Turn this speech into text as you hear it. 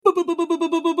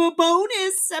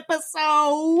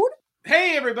episode.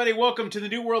 Hey, everybody. Welcome to the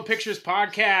New World Pictures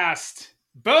Podcast.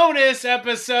 Bonus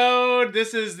episode.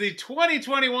 This is the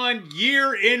 2021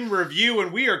 year in review,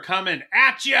 and we are coming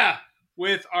at ya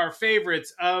with our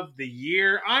favorites of the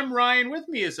year. I'm Ryan. With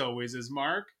me, as always, is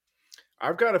Mark.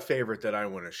 I've got a favorite that I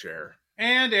want to share.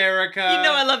 And Erica. You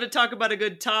know I love to talk about a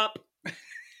good top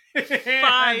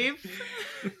 5.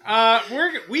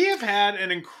 We have had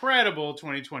an incredible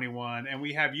 2021, and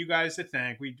we have you guys to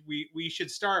thank. We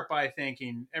should start by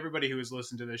thanking everybody who has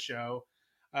listened to this show.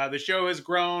 The show has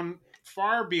grown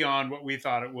far beyond what we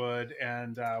thought it would,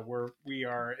 and we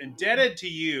are indebted to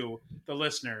you, the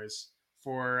listeners,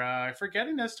 for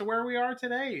getting us to where we are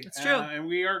today. It's true, and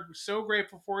we are so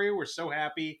grateful for you. We're so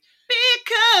happy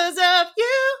because of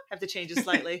you. Have to change it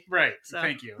slightly, right? So,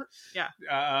 thank you. Yeah,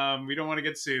 we don't want to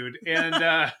get sued, and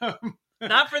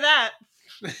not for that.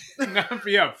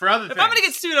 For other things. If I'm going to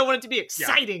get sued, I want it to be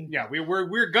exciting. Yeah,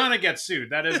 we're gonna get sued.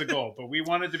 That is a goal, but we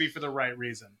want it to be for the right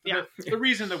reason. Yeah, the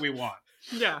reason that we want.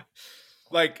 Yeah,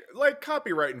 like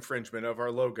copyright infringement of our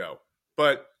logo,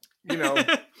 but you know.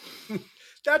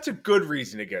 That's a good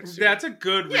reason to get sued. That's a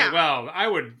good reason. Yeah. Well, I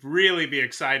would really be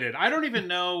excited. I don't even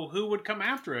know who would come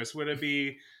after us. Would it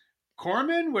be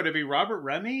Corman? Would it be Robert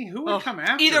Remy? Who would come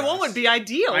after us? Either one would be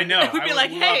ideal. I know. It would be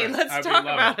like, hey, let's talk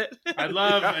about it. I'd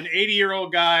love an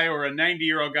 80-year-old guy or a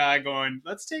 90-year-old guy going,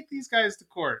 let's take these guys to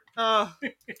court. Oh.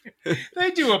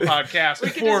 They do a podcast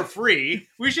for free.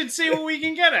 We should see what we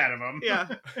can get out of them. Yeah.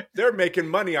 They're making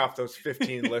money off those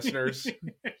 15 listeners.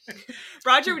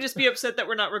 Roger would just be upset that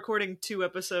we're not recording 2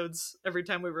 episodes every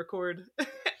time we record.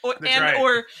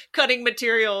 Or cutting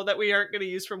material that we aren't going to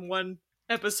use from one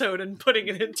episode and putting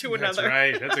it into another.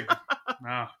 That's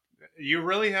right. You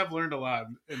really have learned a lot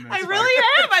in this. I really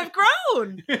have. I've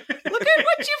grown. Look at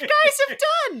what you guys have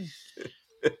done.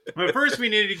 But first, we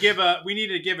needed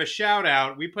to give a shout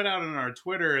out. We put out on our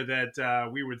Twitter that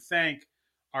we would thank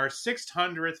our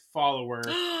 600th follower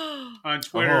on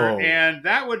Twitter, and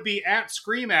that would be at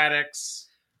Scream Addicts.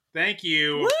 Thank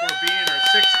you for being our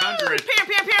 600th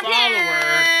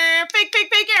follower.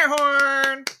 Fake air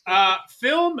horn. At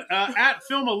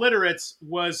Film Illiterates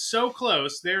was so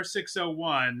close. They're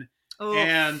 601. Oh.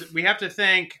 And we have to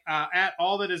thank at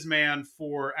All That Is Man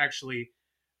for actually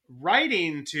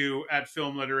writing to at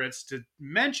Film Literates to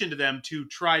mention to them to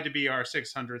try to be our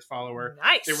 600th follower.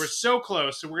 Nice. They were so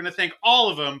close. So we're going to thank all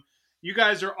of them. You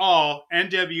guys are all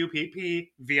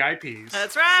NWPP VIPs.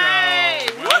 That's right.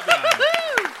 So, well done.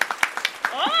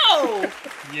 Oh.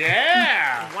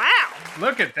 Yeah. Wow.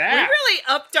 Look at that. We really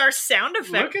upped our sound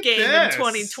effect game in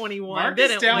 2021, Mark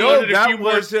didn't we? No,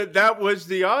 that was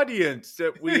the audience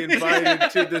that we invited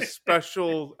to this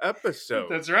special episode.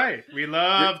 That's right. We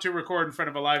love to record in front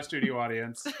of a live studio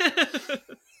audience.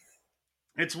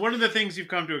 It's one of the things you've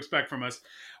come to expect from us.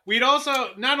 We'd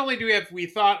also not only have we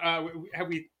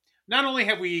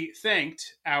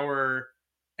thanked our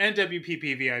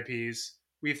NWPP VIPs.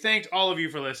 We've thanked all of you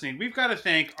for listening. We've got to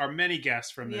thank our many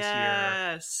guests from this year.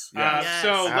 Yes.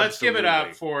 So let's give it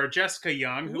up for Jessica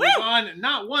Young, who was on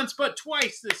not once, but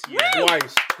twice this year.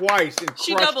 Twice. And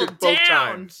she crushed doubled it both down.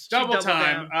 times. Double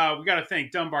time. We got to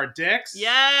thank Dunbar Dix.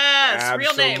 Yes.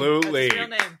 Absolutely. Real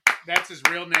name. That's his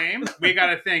real name. We got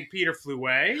to thank Peter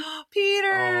Flouet.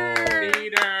 Peter.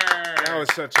 That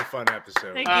was such a fun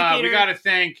episode. Thank you, Peter. We got to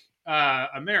thank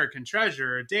American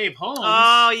treasure Dave Holmes.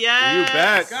 Oh, yes. You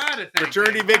bet. Gotta thank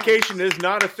Fraternity vacation is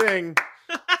not a thing.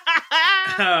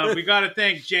 We got to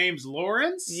thank James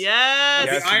Lawrence. Yes.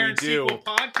 Of the Iron Sequel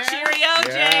podcast. Cheerio,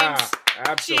 James.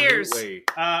 Absolutely. Cheers.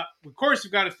 Of course,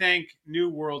 we've got to thank New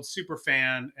World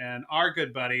superfan and our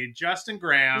good buddy, Justin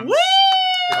Graham. Woo!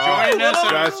 For joining us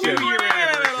on our Justin. 2-year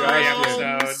anniversary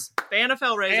episode. Fan of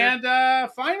Hellraiser.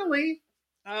 And finally,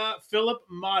 Philip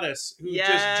Modis, who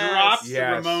just dropped the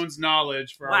Ramones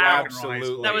knowledge for our rock and roll high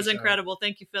school. That was incredible.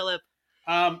 Thank you, Philip.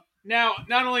 Now,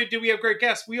 not only do we have great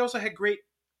guests, we also had great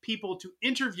people to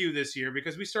interview this year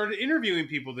because we started interviewing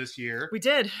people this year. We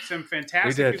did. Some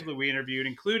fantastic people that we interviewed,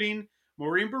 including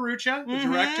Maureen Barucha, the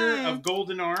director of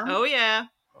Golden Arm. Oh, yeah.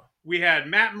 We had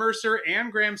Matt Mercer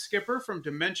and Graham Skipper from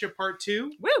Dementia Part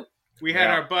 2. Woo! We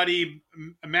had our buddy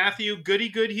Matthew Goody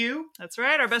Goodhue. That's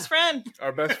right, our best friend.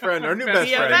 Our best friend, our new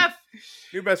best friend.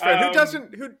 New best friend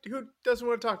who doesn't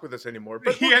want to talk with us anymore.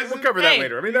 But we'll cover that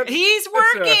later. I mean, he's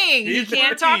working. He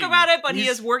can't talk about it, but he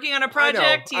is working on a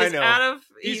project.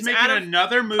 He's making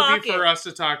another movie for us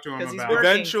to talk to him about.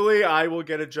 Eventually, I will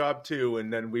get a job too,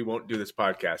 and then we won't do this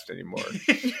podcast anymore.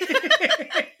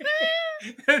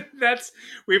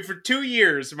 For 2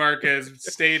 years, Mark has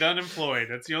stayed unemployed.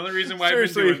 That's the only reason why I've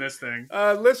been doing this thing.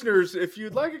 Listeners, if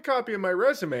you'd like a copy of my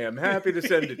resume, I'm happy to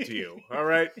send it to you. All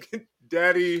right,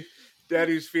 Daddy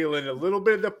Daddy's feeling a little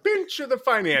bit of the pinch of the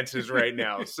finances right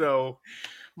now. So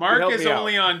Mark is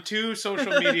only on 2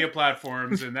 social media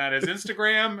platforms, and that is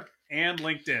Instagram and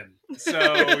LinkedIn.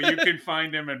 So you can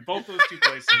find him in both those 2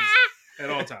 places at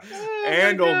all times.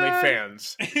 And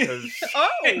OnlyFans.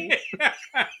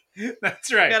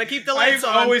 That's right. Gotta keep the lights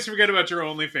on. I always forget about your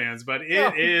OnlyFans, but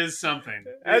it is something.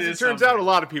 As it turns out, a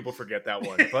lot of people forget that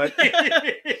one. But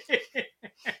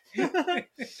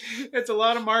it's a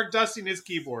lot of Mark dusting his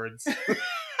keyboards.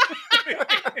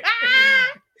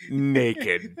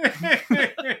 Naked.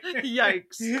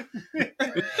 Yikes.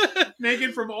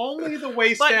 Naked from only the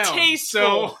waist but down.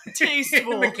 Tasteful.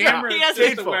 Tasteful. The camera has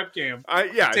the webcam.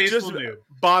 Tasteful just noob.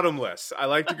 Bottomless. I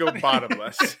like to go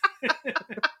bottomless.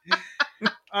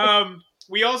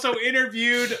 We also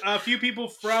interviewed a few people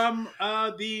from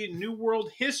the New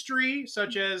World history,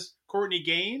 such as Courtney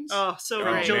Gaines. Oh, so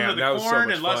great. Children of the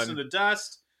Corn and Lust of the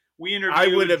Dust. We interviewed.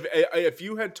 I would have, if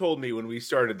you had told me when we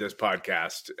started this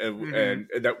podcast and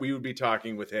that we would be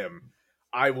talking with him,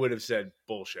 I would have said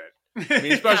bullshit. I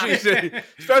mean,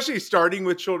 especially starting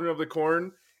with Children of the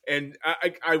Corn, and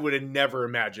I would have never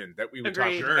imagined that we would talk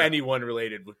to anyone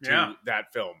related to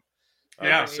that film.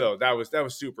 So that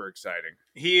was super exciting.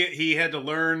 He had to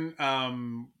learn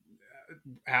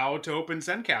how to open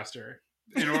Zencaster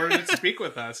in order to speak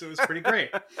with us. It was pretty great.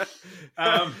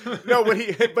 No,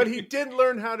 but he did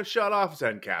learn how to shut off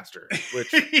Zencaster, which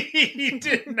he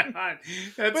did not.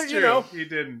 That's true. He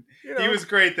didn't. He was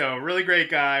great though. Really great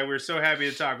guy. We're so happy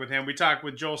to talk with him. We talked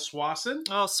with Joel Swasson.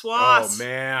 Oh, Swass. Oh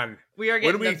man. We are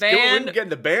getting the band. We're getting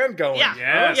the band going. Yeah.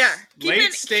 Yes. Yeah.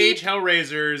 Late stage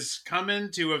Hellraisers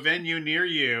coming to a venue near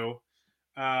you.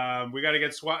 We got to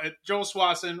get Joel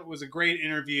Swasson was a great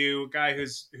interview. A guy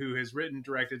who has written,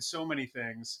 directed so many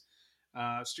things.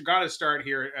 Got to start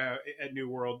here at New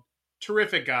World.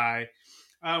 Terrific guy.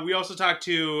 We also talked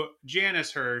to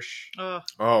Janice Hirsch.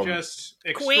 Just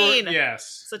queen.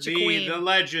 Yes, such a queen. The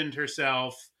legend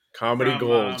herself. Comedy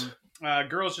gold.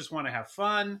 Girls Just Want to Have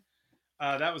Fun.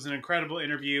 That was an incredible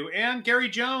interview. And Gary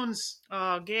Jones.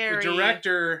 Oh, Gary. The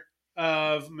director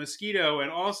of Mosquito and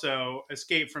also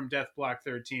Escape from Death Block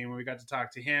 13, when we got to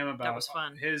talk to him about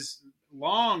his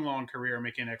long career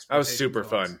making exploitation. That was super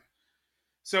fun.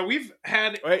 So we've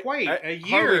had quite a year.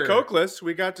 Harley Cokeless,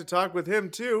 we got to talk with him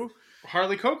too.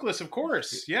 Harley Cokeless, of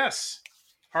course. Yes.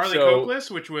 Harley Cokeless,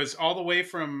 which was all the way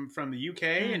from the UK,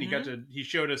 and he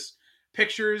showed us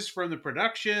pictures from the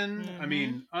production. I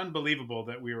mean, unbelievable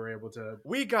that we were able to.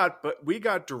 We got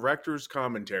director's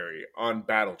commentary on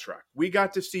Battle Truck. We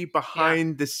got to see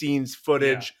behind the scenes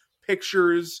footage,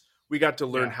 pictures. We got to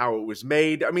learn how it was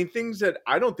made. I mean, things that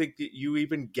I don't think that you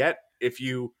even get if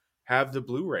you have the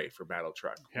Blu-ray for Battle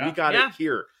Truck. Yeah. We got it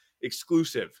here,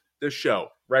 exclusive. The show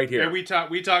right here. And we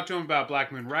talked to him about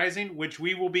Black Moon Rising, which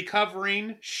we will be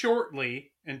covering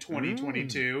shortly in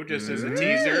 2022, just as a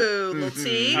teaser. Little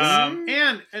tease.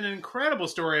 And an incredible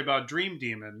story about Dream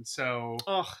Demon. So,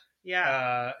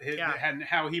 and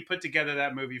how he put together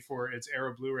that movie for its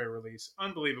Arrow Blu-ray release.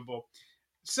 Unbelievable.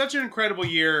 Such an incredible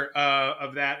year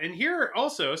of that. And here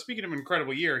also, speaking of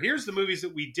incredible year, here's the movies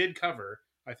that we did cover.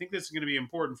 I think this is going to be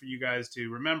important for you guys to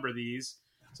remember these.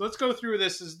 So let's go through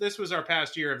this. This was our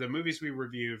past year of the movies we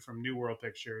reviewed from New World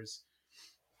Pictures.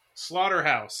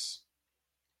 Slaughterhouse.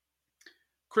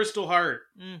 Crystal Heart.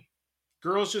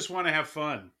 Girls Just Want to Have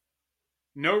Fun.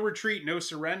 No Retreat, No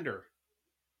Surrender.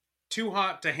 Too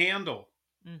Hot to Handle.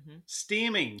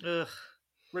 Steaming. Ugh.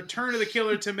 Return of the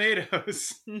Killer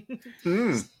Tomatoes.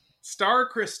 Star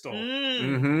Crystal.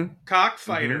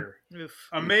 Cockfighter.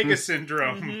 Omega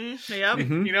Syndrome. Yep.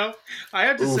 You know, I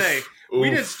have to say, we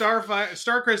did Star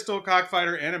Crystal,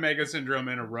 Cockfighter, and Omega Syndrome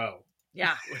in a row.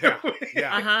 Yeah.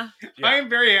 I am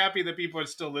very happy that people are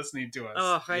still listening to us.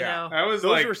 Oh, I know.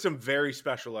 Those were some very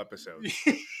special episodes.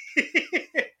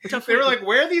 They were like,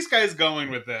 where are these guys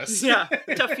going with this? Yeah.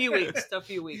 Tough few weeks.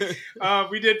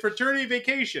 We did Fraternity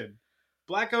Vacation,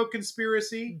 Black Oak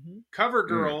Conspiracy, Cover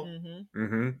Girl,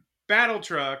 Battle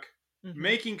Truck,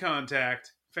 Making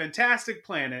Contact, Fantastic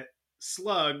Planet,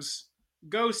 Slugs,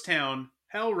 Ghost Town,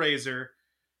 Hellraiser,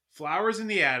 Flowers in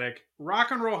the Attic,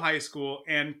 Rock and Roll High School,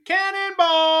 and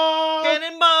Cannonball!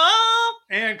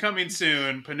 And coming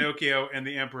soon, Pinocchio and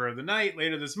the Emperor of the Night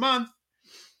later this month.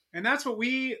 And that's what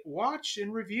we watched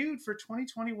and reviewed for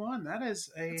 2021. That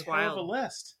is a hell of a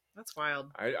list. That's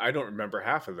wild. I don't remember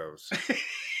half of those.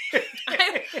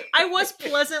 I was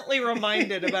pleasantly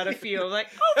reminded about a few. Like,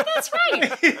 oh, that's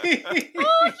right.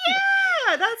 Oh,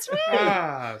 yeah, that's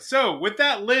right. So with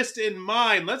that list in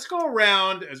mind, let's go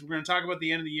around as we're going to talk about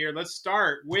the end of the year. Let's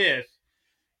start with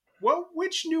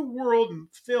which New World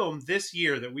film this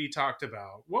year that we talked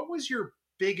about? What was your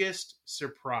biggest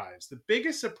surprise? The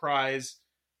biggest surprise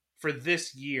for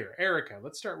this year. Erica,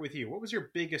 let's start with you. What was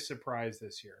your biggest surprise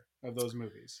this year of those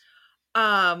movies?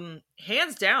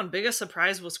 Hands down, biggest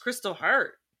surprise was Crystal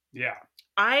Heart. Yeah.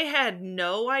 I had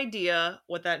no idea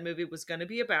what that movie was going to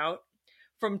be about.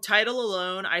 From title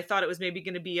alone, I thought it was maybe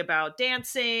going to be about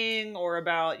dancing or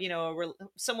about,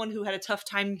 someone who had a tough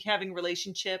time having a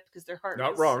relationship because their heart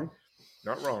Not wrong.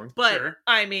 But, sure.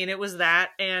 I mean, it was that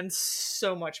and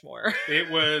so much more. It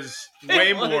was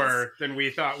way more than we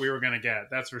thought we were going to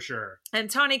get. That's for sure. And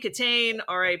Tawny Katane,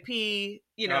 R.I.P.,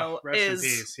 rest is in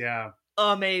peace. Yeah.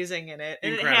 amazing in it.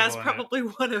 And Incredible it has probably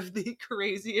one of the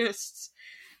craziest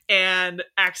and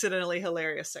accidentally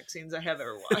hilarious sex scenes I have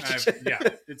ever watched.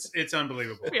 It's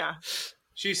unbelievable. Yeah.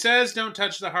 She says, "Don't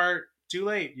touch the heart." Too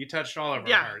late. You touched all of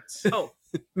our hearts. Oh,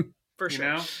 for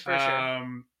sure. For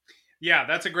sure. Yeah,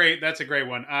 that's a great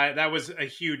one. That was a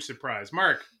huge surprise.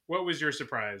 Mark, what was your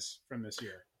surprise from this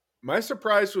year? My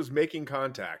surprise was Making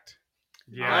Contact.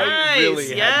 Yeah. I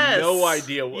really had no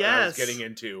idea what I was getting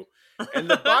into. And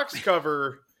the box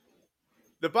cover,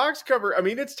 I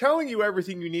mean, it's telling you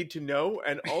everything you need to know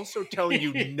and also telling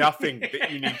you nothing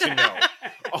that you need to know.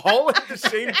 All at the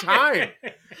same time.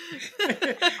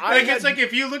 It's like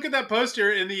if you look at that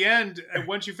poster in the end,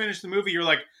 once you finish the movie, you're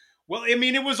like, well, I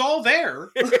mean, it was all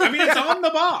there. I mean, it's on the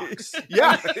box.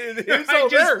 Yeah, it's all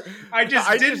there. I just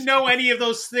didn't know any of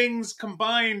those things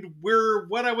combined were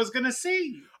what I was going to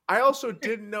see. I also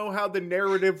didn't know how the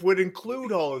narrative would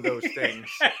include all of those things.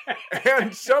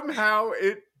 And somehow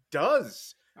it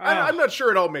does. I'm not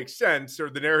sure it all makes sense or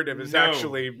the narrative is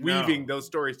actually weaving those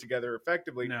stories together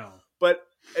effectively. No. But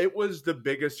it was the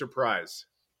biggest surprise.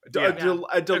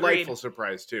 A delightful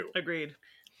surprise, too. Agreed.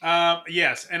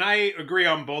 Yes, and I agree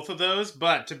on both of those,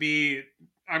 but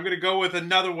I'm going to go with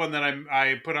another one that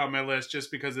I put on my list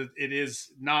just because it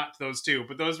is not those two,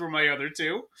 but those were my other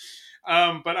two.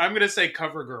 But I'm going to say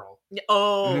CoverGirl.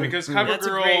 Oh, because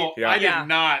CoverGirl, I did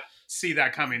not see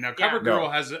that coming. Now,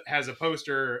 CoverGirl has a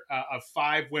poster of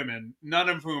 5 women, none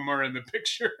of whom are in the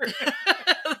picture.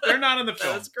 They're not in the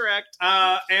film. That's correct.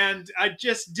 And I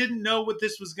just didn't know what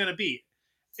this was going to be.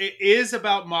 It is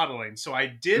about modeling, so I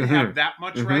did have that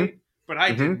much right, but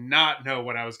I did not know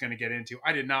what I was going to get into.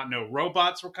 I did not know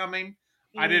robots were coming.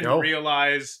 I didn't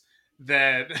realize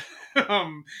that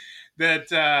the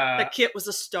kit was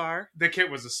a star. The kit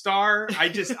was a star. I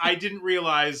didn't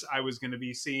realize I was going to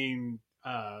be seeing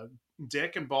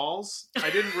dick and balls.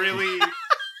 I didn't really.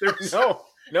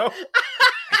 No.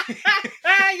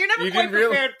 You're never quite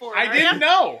prepared for it. I didn't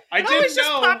know. It always just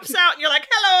pops out and you're like,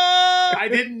 hello. I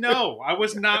didn't know. I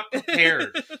was not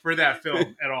prepared for that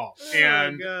film at all.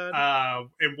 And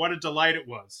what a delight it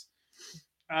was.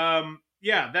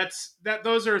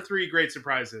 Those are 3 great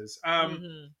surprises.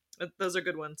 Those are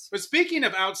good ones. But speaking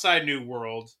of outside New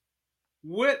World,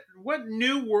 what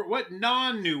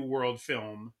non-New World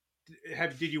film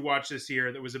did you watch this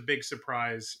year that was a big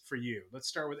surprise for you? Let's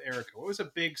start with Erica. What was a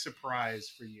big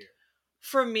surprise for you?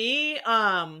 For me,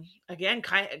 again,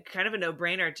 kind of a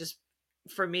no-brainer. Just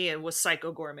for me, it was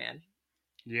Psycho Gorman.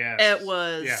 Yes, it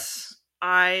was. Yes.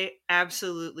 I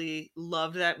absolutely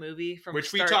loved that movie from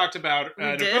which we talked about in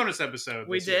a bonus episode.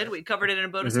 We did. We covered it in a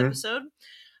bonus episode.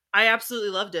 I absolutely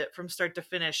loved it from start to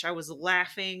finish. I was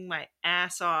laughing my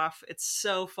ass off. It's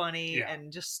so funny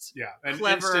and just an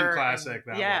clever. Instant classic.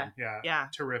 That one. Yeah.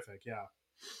 Terrific.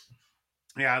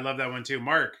 Yeah, I love that one too.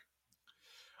 Mark.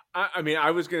 I mean,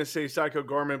 I was going to say Psycho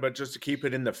Gorman, but just to keep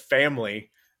it in the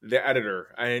family, The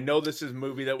Editor. I know this is a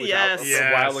movie that was out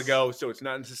a while ago, so it's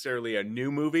not necessarily a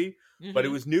new movie, but it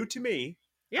was new to me.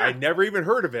 Yeah. I'd never even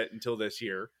heard of it until this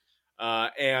year.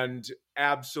 And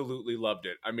absolutely loved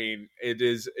it. I mean, it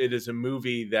is a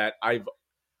movie that I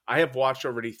have watched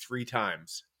already 3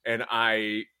 times, and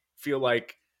I feel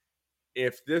like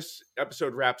if this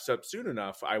episode wraps up soon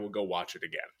enough, I will go watch it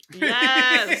again.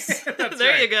 Yes,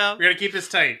 there you go. We're gonna keep this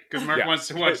tight because Mark wants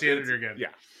to watch The Editor again. Yeah.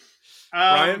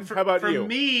 Ryan, how about you? For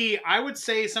me, I would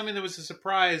say something that was a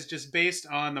surprise just based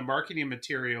on the marketing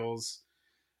materials.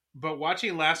 But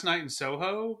watching Last Night in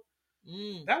Soho.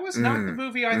 That was not the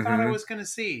movie I thought I was going to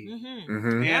see.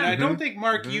 And I don't think,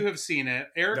 Mark, you have seen it.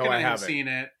 Eric and I have seen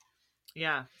it.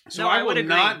 Yeah. So I will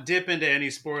not dip into any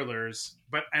spoilers.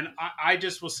 And I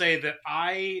just will say that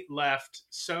I left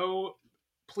so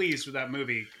pleased with that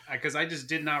movie because I just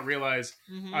did not realize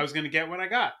I was going to get what I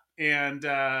got. And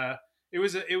it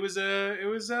was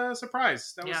a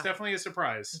surprise. That was definitely a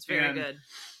surprise. It's very good.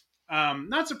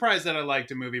 Not surprised that I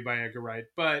liked a movie by Edgar Wright,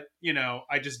 but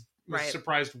I just was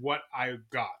surprised what I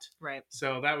got. Right.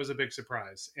 So that was a big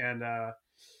surprise. And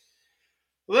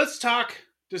let's talk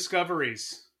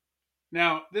discoveries.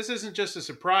 Now, this isn't just a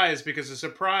surprise, because a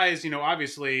surprise,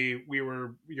 obviously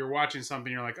you're watching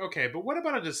something, you're like, okay, but what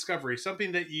about a discovery?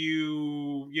 Something that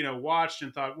you watched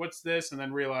and thought, what's this? And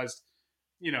then realized,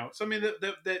 something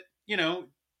that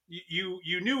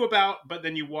you knew about, but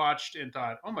then you watched and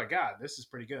thought, oh my God, this is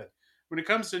pretty good. When it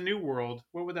comes to New World,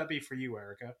 what would that be for you,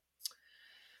 Erica?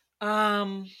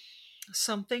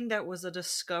 Something that was a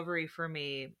discovery for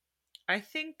me. I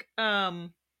think,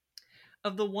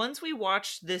 of the ones we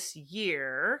watched this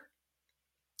year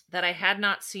that I had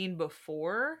not seen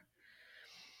before,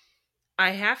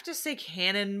 I have to say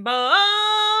Cannonball,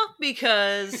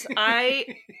 because I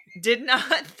did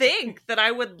not think that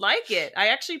I would like it. I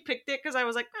actually picked it because I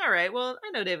was like, all right, well, I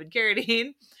know David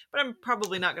Carradine, but I'm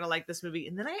probably not going to like this movie.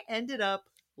 And then I ended up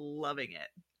loving it.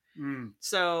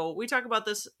 So we talked about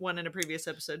this one in a previous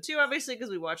episode too, obviously,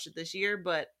 because we watched it this year,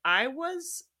 but I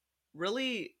was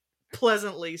really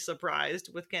pleasantly surprised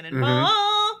with Cannonball.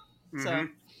 So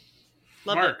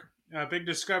love Mark, a big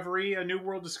discovery, a New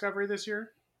World discovery this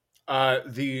year?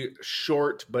 The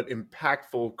short but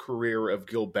impactful career of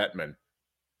Gil Bettman.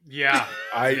 Yeah.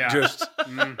 Just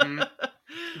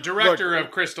director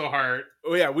of Crystal Heart.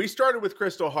 Oh yeah, we started with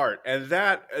Crystal Heart, and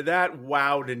that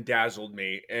wowed and dazzled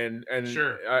me, and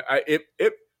sure,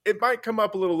 it might come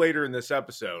up a little later in this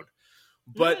episode,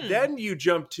 but then you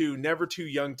jump to Never Too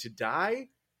Young to Die,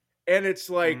 and it's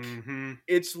like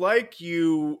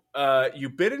you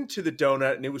bit into the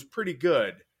donut and it was pretty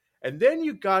good, and then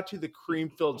you got to the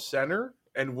cream-filled center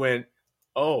and went,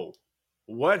 oh,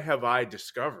 what have I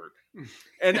discovered?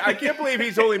 And I can't believe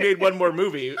he's only made one more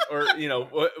movie, or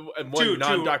one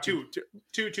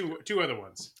two other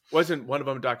ones. Wasn't one of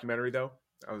them a documentary though?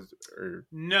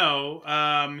 No.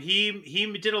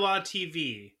 He did a lot of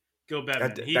TV. Gil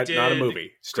Bettman. That's not a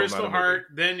movie. Still Crystal Heart.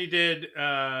 Then he did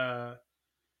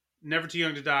Never Too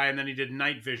Young to Die, and then he did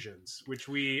Night Visions, which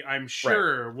I'm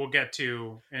sure we'll get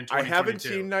to in 2022. I haven't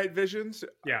seen Night Visions.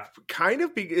 Yeah, kind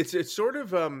of. It's sort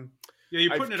of. Yeah,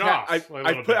 you're putting it off. I've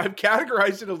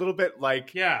categorized it a little bit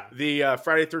like the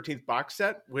Friday the 13th box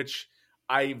set, which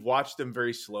I watch them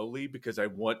very slowly because I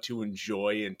want to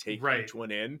enjoy and take each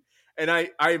one in. And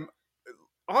I'm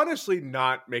honestly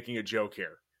not making a joke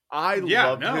here. I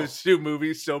love those two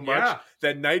movies so much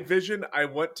that Night Vision, I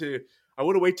want to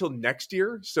wait till next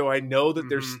year, so I know that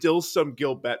there's still some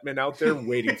Gil Bettman out there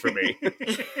waiting for me.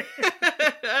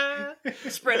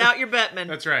 Spread out your Bettman.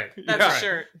 That's right. That's a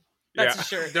shirt. That's a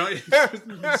shirt.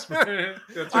 That's right.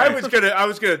 I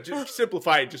was gonna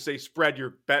simplify it, just say spread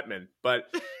your Bettman,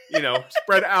 but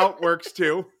spread out works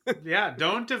too. Yeah,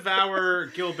 don't devour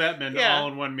Gil Bettman all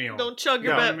in one meal. Don't chug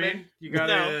your Bettman. I mean? You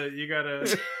gotta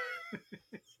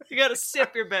you gotta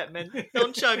sip your Bettman.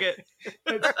 Don't chug it.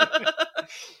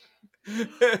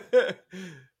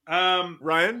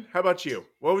 Ryan, how about you?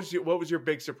 What was your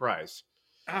big surprise?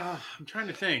 I'm trying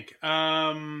to think.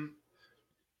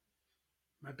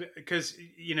 Because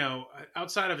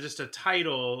outside of just a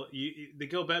title, the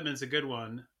Gil Bettman's a good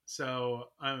one. So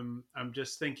I'm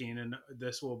just thinking, and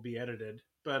this will be edited,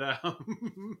 but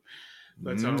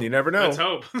let's hope. You never know. Let's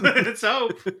hope. Let's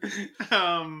hope.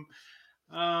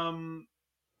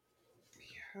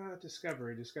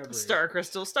 Discovery. Star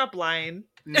Crystal, stop lying.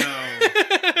 No.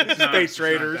 Space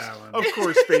Raiders. Of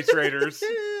course, Space Raiders.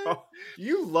 Oh,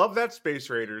 you love that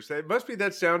Space Raiders. It must be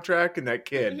that soundtrack and that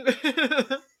kid.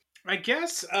 I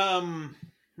guess, trying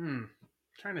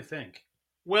to think.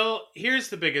 Well, here's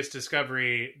the biggest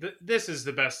discovery. This is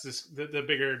the best, the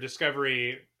bigger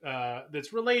discovery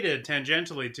that's related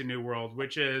tangentially to New World,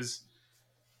 which is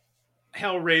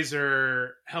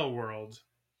Hellraiser Hellworld.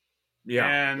 Yeah.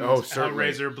 And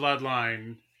Hellraiser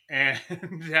Bloodline. And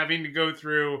having to go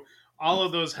through all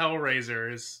of those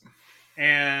Hellraisers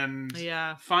and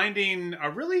finding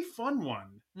a really fun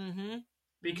one. Mm-hmm.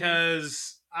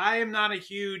 Because I am not a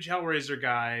huge Hellraiser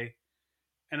guy,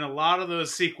 and a lot of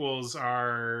those sequels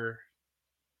are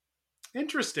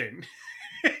interesting,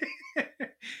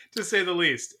 to say the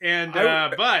least. And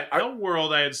but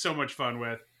Hellworld, I had so much fun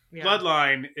with. Yeah.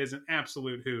 Bloodline is an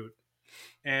absolute hoot,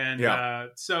 and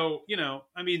so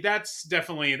I mean,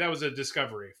 that was a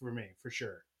discovery for me for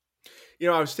sure.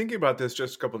 I was thinking about this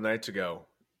just a couple nights ago.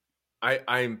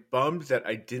 I'm bummed that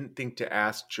I didn't think to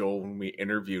ask Joel when we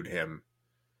interviewed him,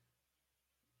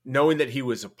 knowing that he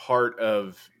was a part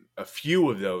of a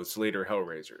few of those later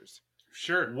Hellraisers.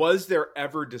 Sure. Was there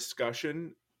ever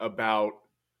discussion about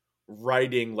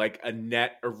writing like a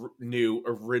new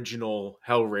original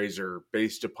Hellraiser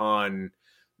based upon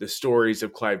the stories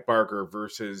of Clive Barker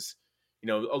versus,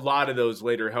 a lot of those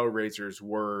later Hellraisers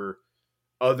were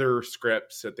other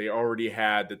scripts that they already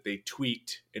had that they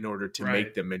tweaked in order to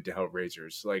make them into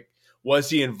Hellraisers? Like, was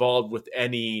he involved with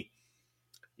any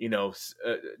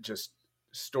just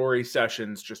story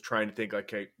sessions, just trying to think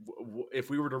like, okay, if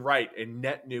we were to write a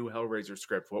net new Hellraiser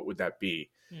script, what would that be?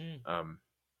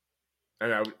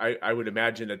 And I would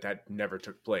imagine that never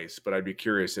took place, but I'd be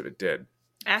curious if it did.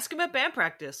 Ask him at band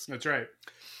practice. That's right.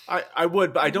 I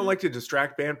would, but I don't like to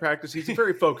distract band practice. He's a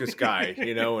very focused guy,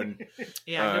 and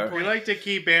we like to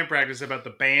keep band practice about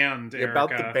the band, Erica. About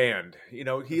the band.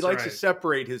 He likes to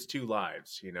separate his two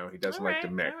lives. He doesn't like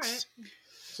to mix. Right.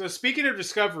 So speaking of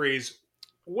discoveries,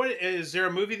 what is there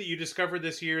a movie that you discovered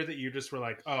this year that you just were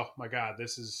like, oh my God,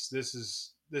 this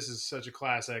is such a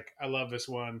classic. I love this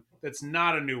one. That's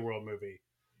not a New World movie.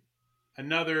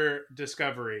 Another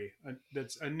discovery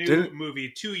that's a new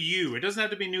movie to you. It doesn't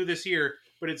have to be new this year,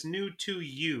 but it's new to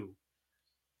you.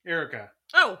 Erica.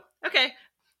 Oh, okay.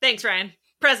 Thanks, Ryan.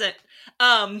 Present.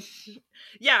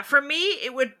 Yeah, for me,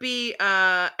 it would be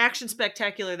Action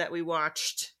Spectacular that we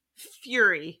watched.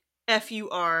 Fury.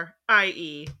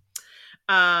 Furie.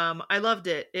 I loved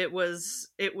it. It was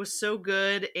so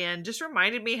good and just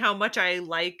reminded me how much I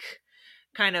like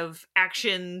kind of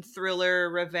action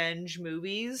thriller revenge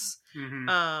movies.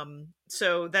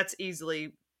 So that's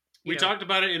easily we talked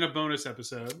about it in a bonus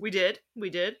episode. We did.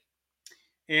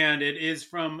 And it's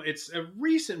a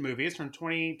recent movie. It's from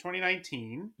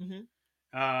 2019. And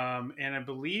I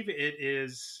believe it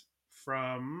is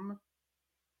from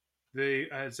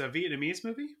it's a Vietnamese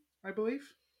movie, I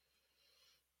believe.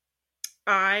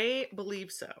 I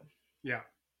believe so. Yeah.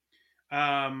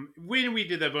 When we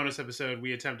did that bonus episode,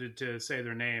 we attempted to say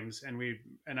their names,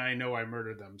 and I know I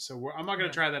murdered them, so I'm not going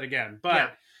to try that again.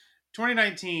 But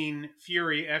 2019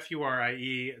 Fury,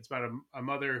 Furie. It's about a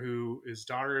mother whose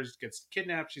daughter gets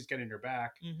kidnapped. She's getting her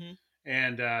back,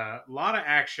 and a lot of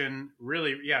action.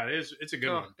 Really, it is. It's a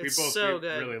good one. We both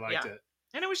really liked it,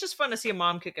 and it was just fun to see a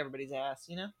mom kick everybody's ass.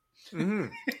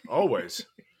 Always,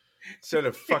 instead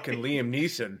of fucking Liam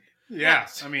Neeson. Yeah,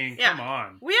 I mean, come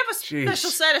on. We have a special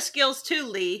set of skills too,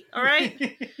 Lee. All right.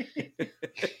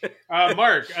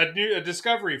 Mark, a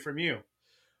discovery from you.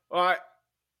 I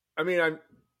mean,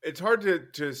 it's hard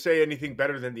to say anything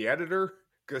better than The Editor,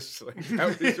 because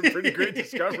that was a pretty great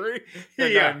discovery.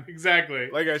 And exactly.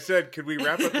 Like I said, could we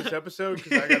wrap up this episode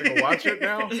because I got to go watch it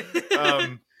now?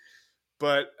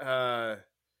 But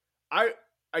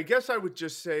I guess I would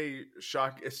just say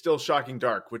it's still Shocking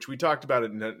Dark, which we talked about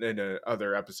it in a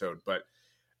other episode, but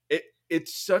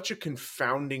it's such a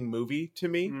confounding movie to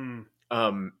me.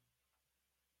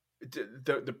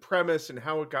 The premise and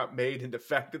how it got made, and the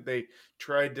fact that they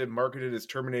tried to market it as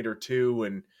Terminator 2,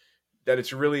 and that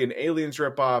it's really an Aliens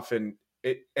ripoff, and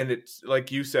it's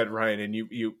like you said, Ryan, and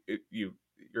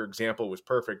your example was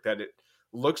perfect, that it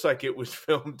looks like it was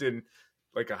filmed in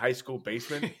like a high school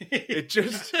basement. It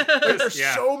just there's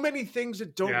so many things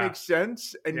that don't make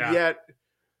sense, and yet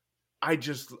I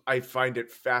find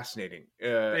it fascinating.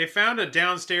 They found a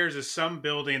downstairs of some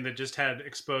building that just had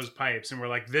exposed pipes, and we're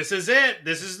like, "This is it.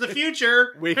 This is the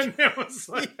future." And it was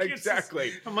like,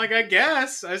 exactly. I'm like, I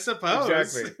guess, I suppose.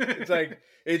 Exactly. It's like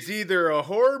it's either a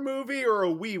horror movie or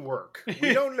a WeWork.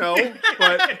 We don't know,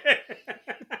 but.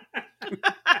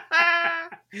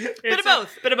 Bit of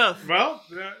both. Well,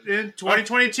 in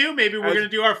 2022, maybe we're going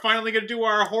to do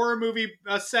our horror movie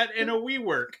set in a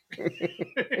WeWork.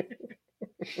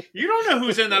 You don't know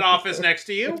who's in that office next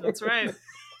to you. That's right.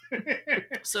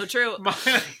 So true.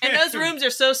 And those rooms are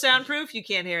so soundproof, you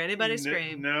can't hear anybody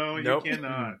scream. No, you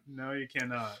cannot. No, you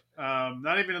cannot.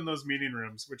 Not even in those meeting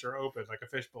rooms, which are open like a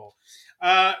fishbowl.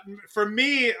 For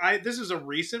me, this is a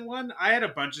recent one. I had a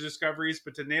bunch of discoveries,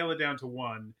 but to nail it down to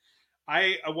one,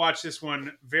 I watched this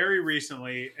one very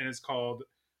recently, and it's called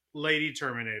Lady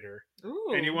Terminator.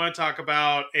 Ooh. And you want to talk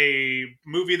about a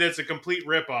movie that's a complete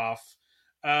ripoff.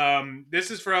 This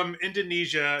is from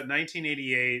Indonesia,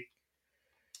 1988.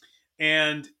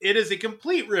 And it is a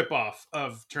complete ripoff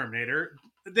of Terminator.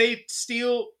 They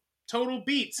steal total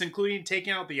beats, including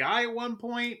taking out the eye at one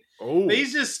point. Oh. They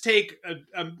just take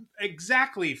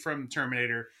exactly from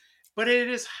Terminator. But it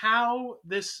is how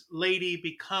this lady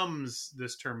becomes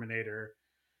this Terminator,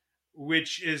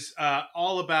 which is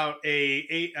all about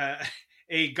a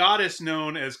goddess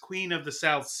known as Queen of the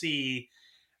South Sea.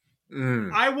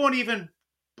 I won't even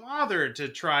bother to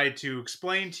try to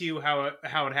explain to you how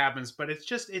it happens, but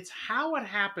it's how it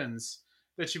happens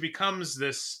that she becomes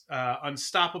this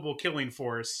unstoppable killing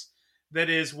force that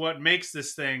is what makes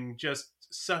this thing just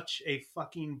such a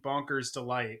fucking bonkers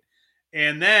delight.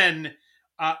 And then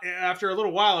after a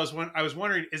little while, I was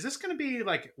wondering, is this going to be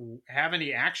like have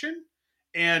any action?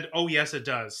 And oh yes, it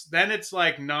does. Then it's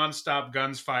like nonstop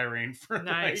guns firing for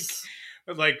like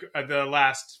the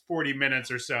last 40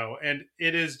 minutes or so, and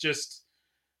it is just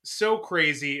so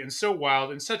crazy and so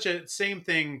wild, and such a same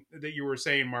thing that you were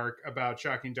saying, Mark, about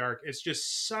Shocking Dark. It's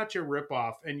just such a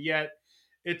ripoff, and yet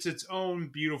it's its own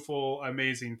beautiful,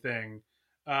 amazing thing.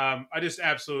 I just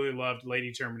absolutely loved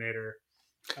Lady Terminator.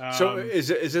 So is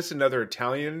this another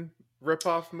Italian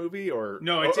ripoff movie or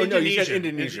no? It's Indonesian. No, you said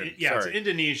Indonesian. Yeah, it's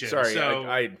Indonesian. Sorry, so...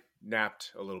 I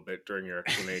napped a little bit during your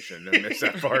explanation and missed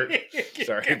that part.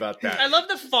 Sorry about that. I love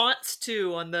the fonts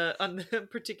too on the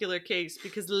particular case,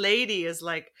 because lady is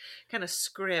like kind of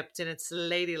script and it's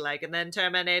ladylike, and then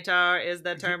Terminator is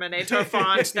the Terminator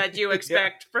font that you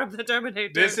expect from the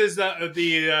Terminator. This is the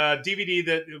DVD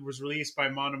that was released by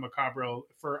Mondo Macabro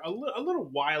for a little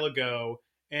while ago,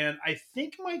 and I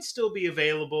think might still be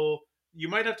available. You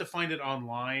might have to find it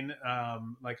online,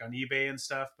 like on eBay and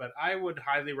stuff, but I would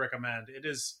highly recommend. It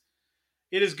is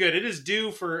good. It is due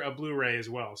for a Blu-ray as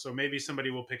well, so maybe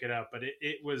somebody will pick it up. But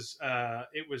it was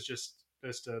just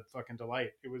a fucking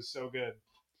delight. It was so good.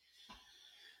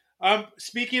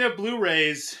 Speaking of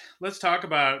Blu-rays, let's talk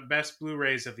about best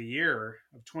Blu-rays of the year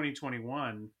of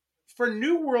 2021 for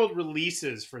New World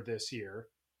releases for this year.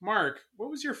 Mark, what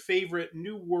was your favorite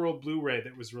New World Blu-ray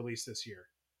that was released this year?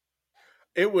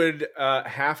 It would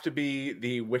have to be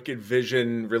the Wicked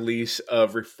Vision release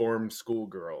of Reformed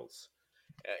Schoolgirls.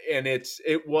 And I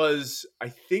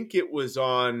think it was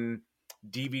on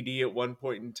DVD at one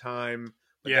point in time,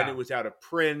 but then it was out of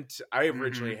print. I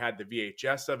originally had the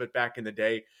VHS of it back in the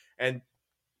day, and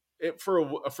for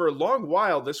a long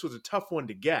while, this was a tough one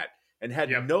to get and had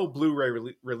no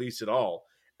Blu-ray release at all.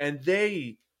 And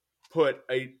they put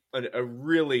a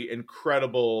really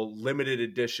incredible limited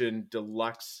edition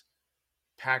deluxe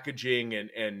packaging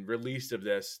and release of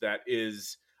this that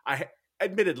is,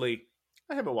 admittedly,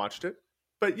 I haven't watched it.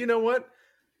 But you know what?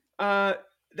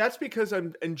 That's because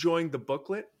I'm enjoying the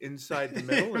booklet inside the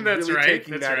middle and That's really right.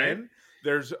 taking That's that right. in.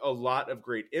 There's a lot of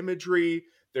great imagery.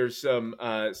 There's some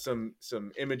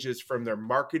images from their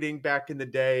marketing back in the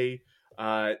day.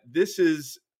 This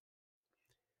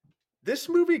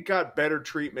movie got better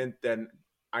treatment than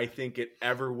I think it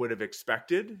ever would have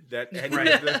expected. That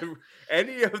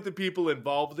any of the people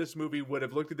involved with this movie would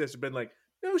have looked at this and been like,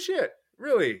 no shit.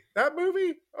 Really? That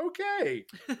movie? Okay.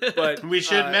 But we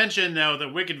should mention, though,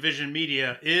 that Wicked Vision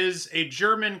Media is a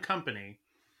German company.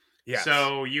 Yes.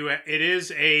 So it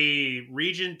is a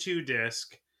Region 2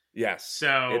 disc. Yes.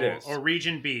 So it is. Or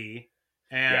Region B.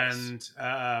 And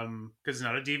because it's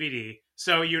not a DVD.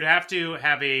 So you'd have to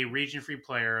have a region free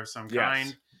player of some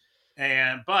kind.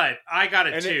 But I got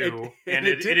it too.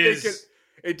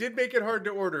 It did make it hard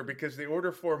to order because the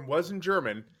order form was in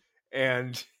German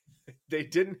and they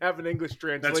didn't have an English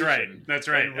translation. That's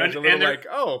right. And it was a little like,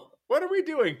 oh, what are we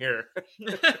doing here?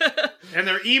 And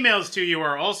their emails to you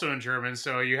are also in German,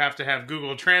 so you have to have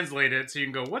Google translate it so you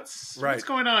can go, what's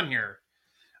going on here?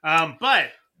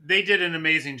 But they did an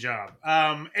amazing job.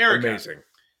 Erica, amazing.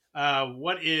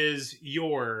 What is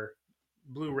your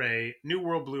Blu-ray, New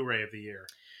World Blu-ray of the year?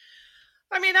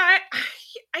 I mean,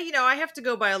 I have to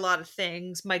go by a lot of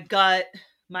things. My gut,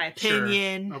 my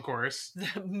opinion, sure, of course,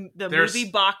 the movie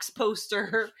box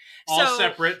poster, all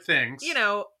separate things.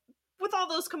 With all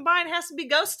those combined, it has to be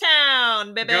Ghost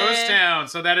Town, baby. Ghost Town.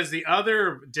 So that is the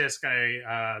other disc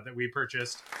that we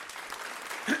purchased.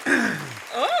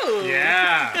 Oh,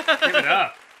 yeah! Give it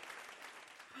up.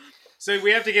 So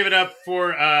we have to give it up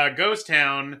for Ghost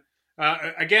Town.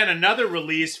 Again, another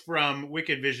release from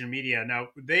Wicked Vision Media. Now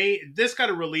this got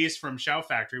a release from Shout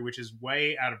Factory, which is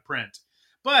way out of print.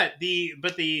 But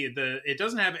it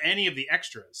doesn't have any of the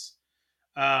extras.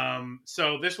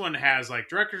 So this one has like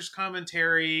director's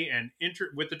commentary and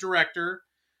with the director,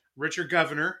 Richard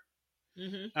Governor.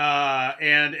 Mm-hmm.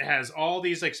 And it has all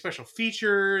these like special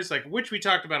features, like which we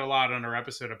talked about a lot on our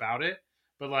episode about it.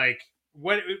 But like,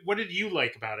 what did you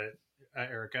like about it,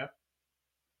 Erica?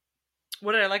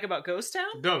 What did I like about Ghost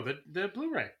Town? No, the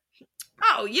Blu-ray.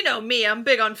 Oh, you know me. I'm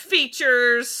big on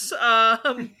features. I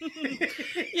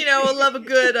love a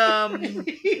good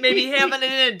maybe having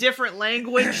it in a different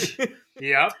language.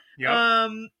 Yep.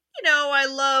 I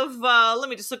love let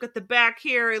me just look at the back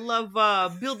here. I love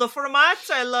Bilder Format.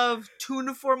 I love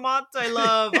Tune Format. I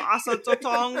love Asa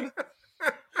Totong.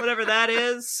 Whatever that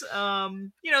is.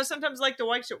 Sometimes I like to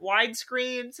watch it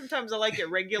widescreen. Sometimes I like it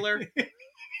regular.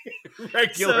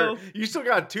 Regular. So, you still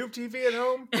got tube TV at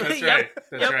home? That's right.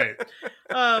 That's right.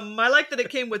 I like that it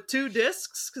came with 2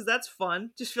 discs because that's fun.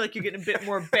 Just feel like you're getting a bit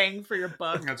more bang for your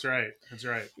buck. That's right.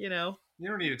 You don't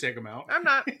need to take them out. I'm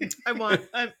not.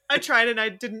 I tried and I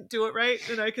didn't do it right,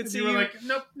 and I could see you like,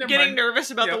 nope, getting nervous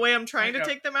about the way I'm trying to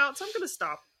take them out. So I'm going to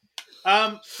stop.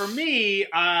 For me,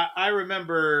 I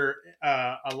remember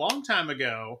a long time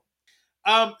ago,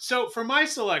 So for my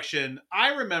selection,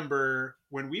 I remember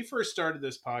when we first started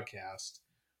this podcast,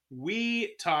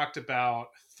 we talked about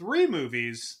 3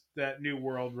 movies that New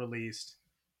World released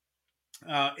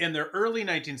in their early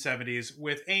 1970s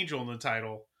with Angel in the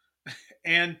title.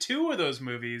 And 2 of those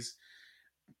movies,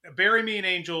 Bury Me an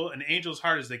Angel and Angel's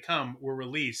Heart as They Come, were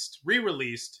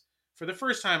re-released for the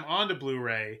first time onto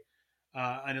Blu-ray,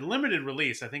 an unlimited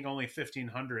release, I think only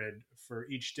 1,500 for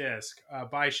each disc,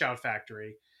 by Shout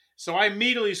Factory. So I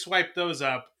immediately swiped those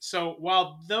up. So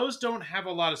while those don't have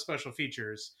a lot of special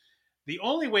features, the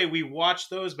only way we watched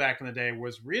those back in the day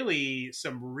was really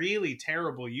some really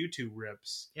terrible YouTube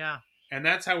rips. Yeah. And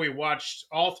that's how we watched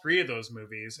all 3 of those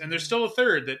movies. And there's still a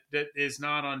third that is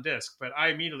not on disc, but I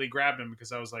immediately grabbed them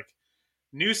because I was like,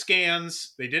 new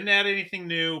scans. They didn't add anything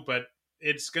new, but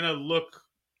it's going to look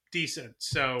decent.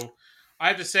 So I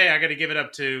have to say, I got to give it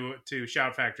up to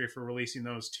Shout Factory for releasing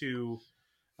those 2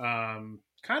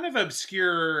 kind of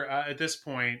obscure at this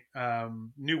point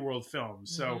New World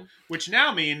films. So, which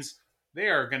now means they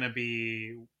are going to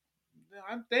be,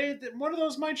 one of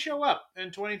those might show up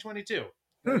in 2022.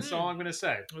 That's all I'm going to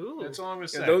say. Ooh. That's all I'm going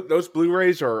to say. Yeah, those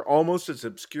Blu-rays are almost as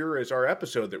obscure as our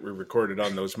episode that we recorded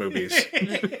on those movies,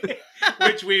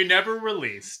 which we never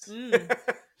released.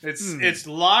 It's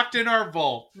locked in our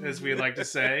vault, as we like to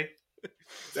say.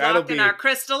 Locked in our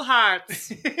crystal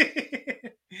hearts.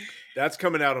 That's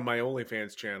coming out on my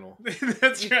OnlyFans channel.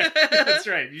 That's right. That's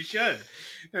right. You should.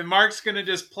 And Mark's going to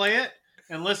just play it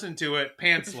and listen to it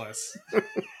pantsless.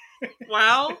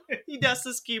 Wow. He dusts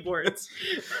his keyboards.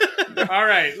 All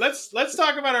right. Let's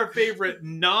talk about our favorite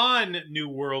non-New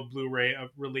World Blu-ray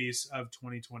release of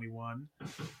 2021.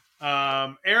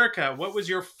 Erica, what was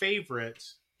your favorite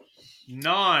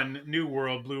non-New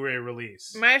World Blu-ray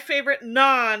release? My favorite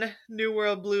non-New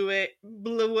World Blu-ray.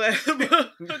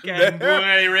 Okay.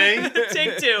 Blu-ray.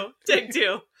 Take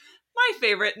two. My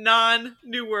favorite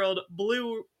non-New World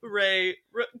Blu-ray.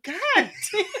 God damn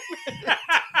it.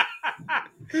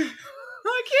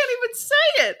 I can't even say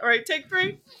it. All right, take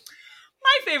 3.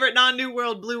 My favorite non-New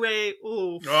World Blu-ray.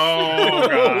 Ooh. Oh,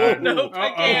 God. Nope,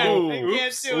 I can't. I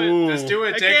can't do it. Let's do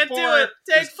it. I Take can't 4. do it.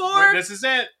 Take 4. This is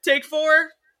it. Take 4.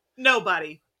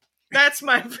 Nobody. That's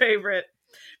my favorite.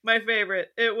 My favorite.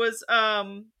 It was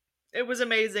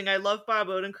amazing. I love Bob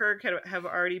Odenkirk. Have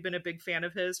already been a big fan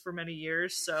of his for many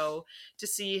years. So to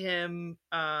see him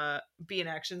be an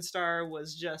action star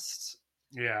was just,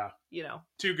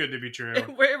 too good to be true. It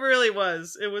really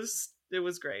was. It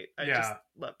was great. I just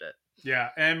loved it. Yeah,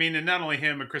 I mean, and not only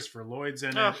him, but Christopher Lloyd's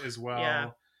in it as well.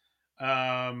 Yeah.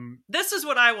 This is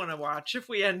what I want to watch if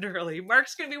we end early.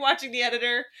 Mark's going to be watching The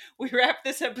Editor. We wrap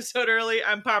this episode early.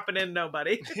 I'm popping in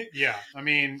Nobody. Yeah, I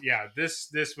mean, this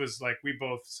was like, we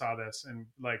both saw this, and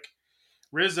like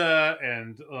RZA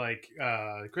and like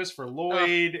Christopher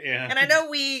Lloyd. And I know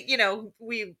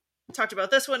we talked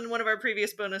about this one in one of our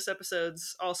previous bonus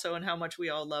episodes also, and how much we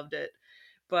all loved it.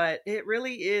 But it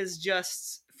really is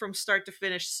just from start to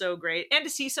finish so great. And to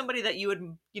see somebody that you had,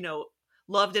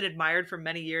 loved and admired for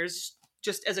many years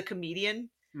just as a comedian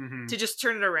to just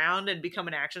turn it around and become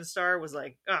an action star was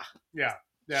like,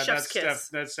 chef's kiss.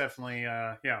 That's definitely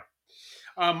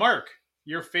Mark,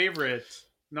 your favorite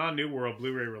non-New World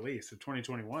Blu-ray release of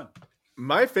 2021?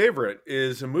 My favorite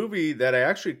is a movie that I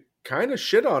actually kind of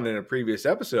shit on in a previous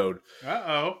episode.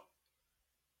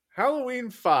 Halloween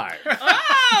 5.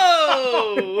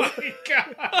 Oh my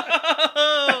God.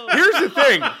 Here's the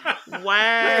thing.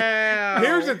 Wow.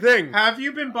 Here's the thing. Have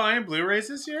you been buying Blu-rays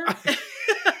this year?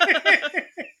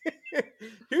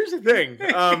 Here's the thing.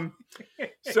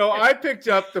 So I picked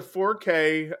up the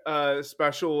 4K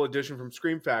special edition from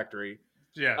Scream Factory.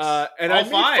 Yes. And I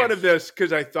made fun of this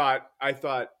because I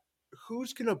thought,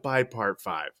 who's gonna buy Part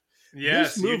 5?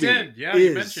 Yes, you did. Yeah,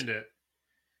 you mentioned it.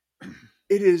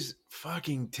 It is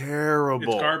fucking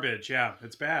terrible. It's garbage. Yeah,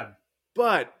 it's bad.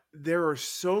 But there are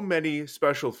so many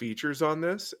special features on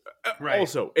this. Right.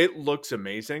 Also, it looks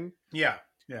amazing. Yeah.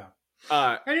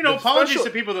 And apologies to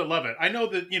people that love it. I know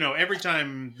that every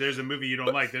time there's a movie you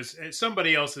don't like, there's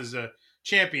somebody else is a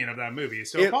champion of that movie.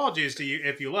 So apologies to you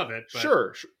if you love it. But...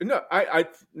 Sure. No, I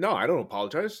don't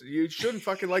apologize. You shouldn't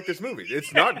fucking like this movie.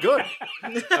 It's not good.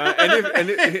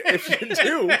 If you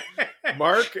do,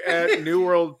 Mark at New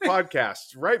World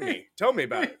Podcasts, write me. Tell me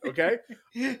about it. Okay.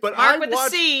 But Mark with a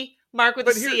C. Mark with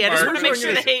a C. I just want to make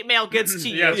sure the hate mail gets to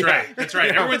you. Yeah, that's right. That's right.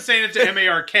 Everyone's saying it to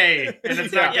Mark, and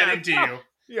it's not getting to you.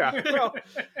 Yeah. Well,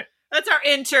 that's our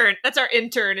intern.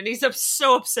 And he's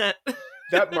so upset.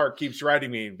 that Mark keeps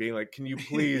writing me and being like, "Can you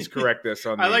please correct this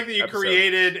on?" I like that you episode?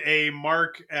 created a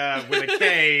Mark with a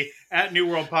K at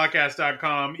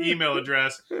newworldpodcast.com email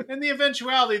address, and the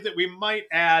eventuality that we might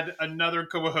add another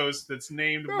co-host that's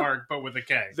named Mark but with a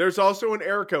K. There's also an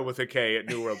Erica with a K at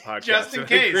New World Podcast. Just in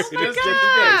case.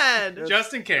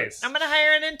 Just in case. I'm going to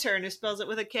hire an intern who spells it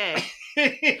with a K.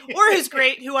 Or who's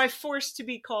great, who I forced to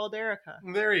be called Erica.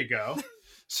 There you go.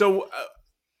 So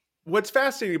what's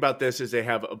fascinating about this is they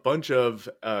have a bunch of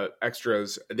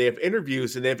extras. They have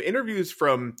interviews, and they have interviews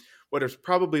from what is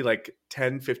probably like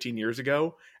 10, 15 years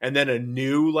ago. And then a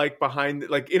new, like behind,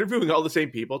 like interviewing all the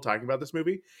same people talking about this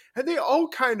movie. And they all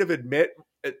kind of admit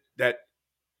that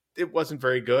it wasn't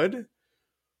very good,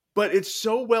 but it's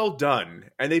so well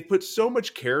done. And they put so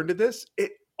much care into this.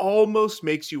 It almost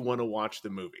makes you want to watch the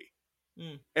movie.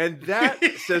 And that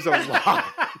says a lot.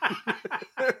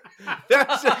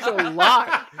 That says a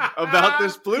lot about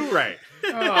this Blu-ray.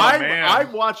 I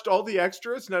watched all the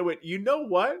extras and I went, you know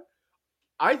what?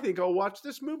 I think I'll watch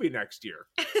this movie next year.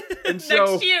 And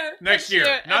so next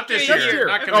year. Not this year.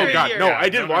 Not oh God, no! I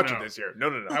didn't watch it this year.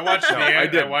 No. I watched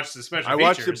I watched the special features. I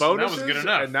watched the bonuses, that was good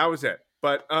enough, and that was it.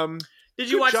 But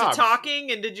did you watch the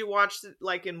talking, and did you watch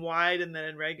like in wide and then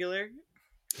in regular?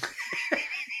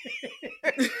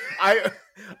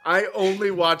 I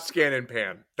only watch scan and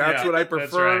pan. That's what I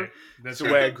prefer. That's the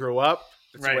way I grew up.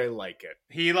 That's the way I like it.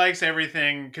 He likes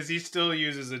everything because he still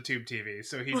uses a tube TV,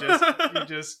 so he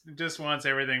just wants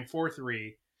everything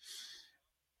 4:3.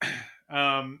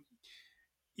 That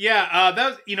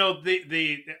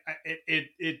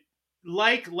it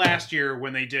like last year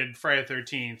when they did Friday the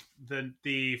 13th,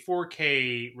 the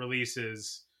 4K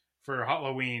releases for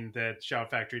Halloween that Shout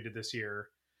Factory did this year,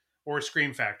 or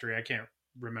Scream Factory. I can't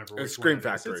remember. It's Scream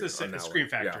Factory. It's Scream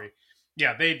Factory.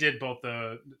 Yeah, they did both.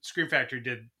 The Scream Factory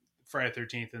did Friday the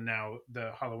 13th and now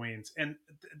the Halloweens, and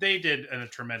they did a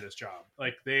tremendous job.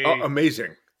 Like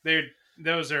amazing.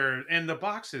 Those are, and the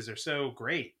boxes are so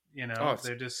great. You know,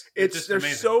 there's amazing.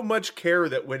 So much care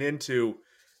that went into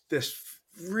this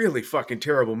really fucking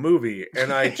terrible movie,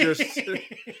 and I just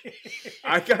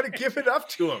I gotta give it up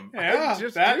to him. Yeah,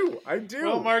 I do.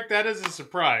 Well, Mark, that is a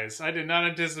surprise. I did not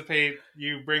anticipate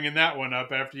you bringing that one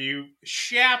up after you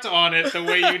shat on it the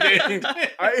way you did.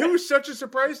 It was such a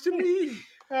surprise to me.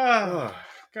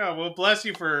 God, well, bless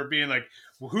you for being like,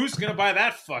 well, who's gonna buy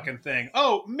that fucking thing?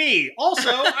 Oh, me. Also,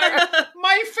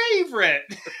 my favorite.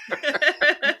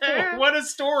 What a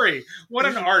story! What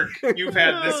an arc you've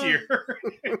had this year.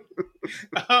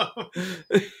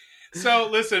 So,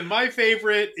 listen, my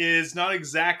favorite is not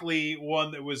exactly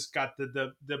one that got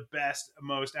the best,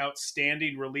 most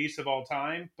outstanding release of all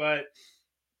time, but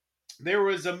there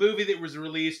was a movie that was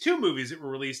released, two movies that were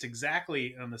released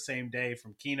exactly on the same day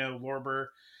from Kino Lorber,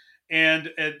 and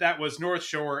that was North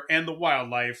Shore and The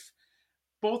Wildlife,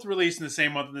 both released in the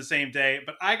same month and the same day.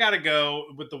 But I got to go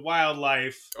with The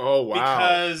Wildlife. Oh, wow.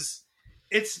 Because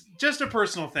it's just a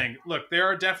personal thing. Look, there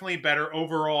are definitely better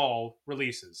overall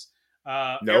releases.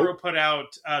 Arrow put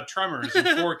out Tremors in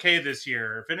 4K this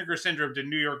year. Vinegar Syndrome did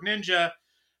New York Ninja.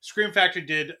 Scream Factory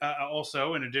did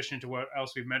also, in addition to what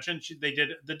else we've mentioned, they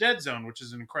did The Dead Zone, which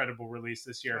is an incredible release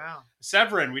this year. Wow.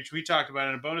 Severin, which we talked about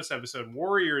in a bonus episode.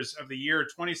 Warriors of the Year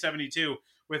 2072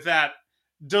 with that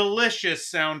delicious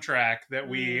soundtrack that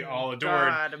we all adored.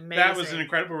 God, amazing. That was an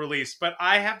incredible release. But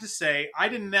I have to say, I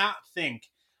did not think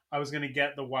I was going to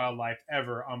get The Wildlife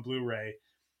ever on Blu-ray,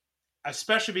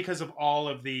 especially because of all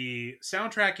of the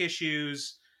soundtrack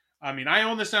issues. I mean, I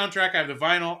own the soundtrack. I have the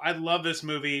vinyl. I love this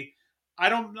movie.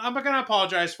 I'm not going to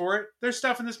apologize for it. There's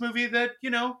stuff in this movie that,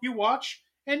 you watch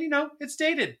and, it's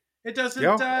dated. It doesn't,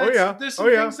 there's some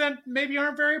things that maybe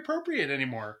aren't very appropriate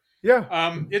anymore. Yeah.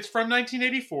 It's from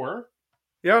 1984.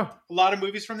 Yeah. A lot of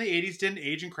movies from the 80s didn't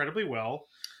age incredibly well.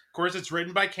 Of course, it's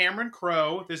written by Cameron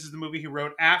Crowe. This is the movie he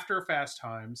wrote after Fast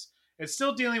Times. It's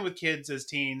still dealing with kids as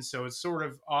teens, so it's sort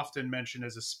of often mentioned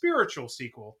as a spiritual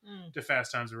sequel to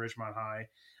Fast Times at Ridgemont High.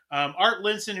 Art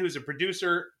Linson, who's a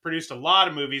producer, produced a lot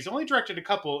of movies, only directed a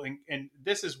couple, and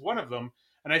this is one of them.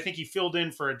 And I think he filled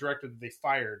in for a director that they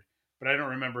fired, but I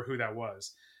don't remember who that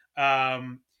was.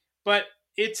 But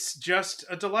it's just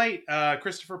a delight.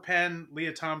 Christopher Penn,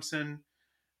 Leah Thompson,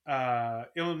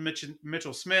 Ilan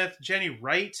Mitchell-Smith, Jenny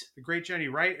Wright, the great Jenny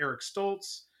Wright, Eric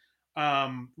Stoltz.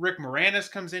 Rick Moranis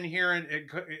comes in here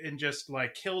and just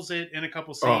like kills it in a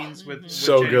couple scenes with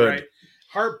so Jenny good. Wright.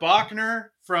 Hart Bachner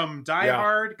from Die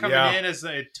Hard coming in as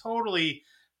a totally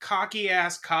cocky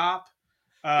ass cop.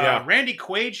 Randy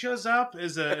Quaid shows up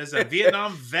as a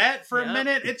Vietnam vet for a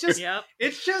minute.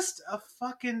 It's just a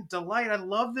fucking delight. I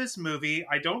love this movie.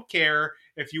 I don't care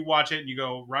if you watch it and you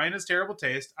go, Ryan has terrible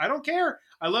taste. I don't care.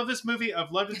 I love this movie.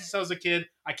 I've loved it since I was a kid.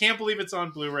 I can't believe it's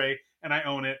on Blu-ray and I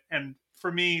own it. And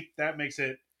for me, that makes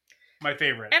it my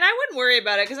favorite. And I wouldn't worry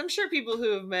about it because I'm sure people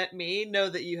who have met me know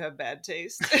that you have bad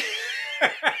taste.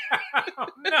 Oh,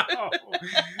 no.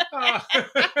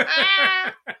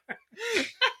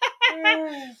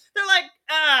 They're like,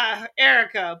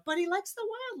 Erica, but he likes the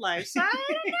wildlife. So I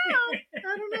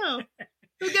don't know.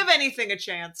 He'll give anything a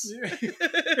chance.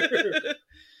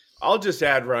 I'll just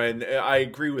add, Ryan, I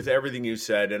agree with everything you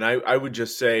said. And I would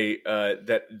just say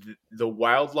that the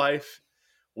wildlife,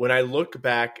 when I look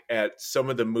back at some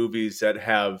of the movies that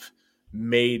have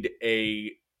made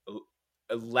a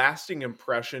lasting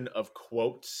impression of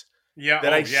quotes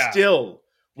that I still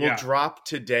will drop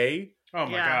today. Oh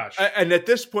my gosh. And at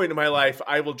this point in my life,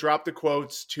 I will drop the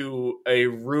quotes to a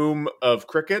room of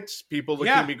crickets, people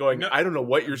looking at me going, I don't know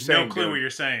what you're saying. No clue what you're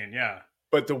saying,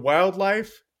 But the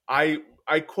wildlife, I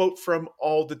quote from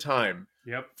all the time.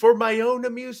 Yep. For my own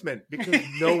amusement, because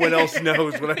no one else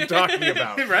knows what I'm talking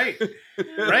about. Right.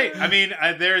 I mean,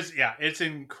 it's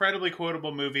an incredibly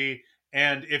quotable movie.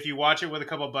 And if you watch it with a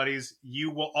couple of buddies,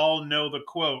 you will all know the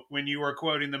quote when you are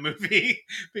quoting the movie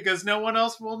because no one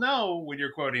else will know when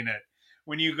you're quoting it.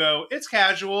 When you go, it's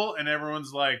casual, and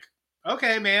everyone's like,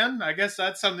 okay, man, I guess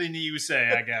that's something you say,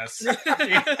 I guess. And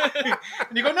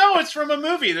you go, no, it's from a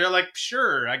movie. They're like,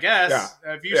 sure, I guess.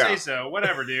 If you say so,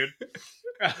 whatever, dude.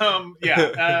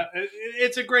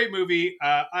 It's a great movie.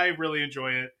 I really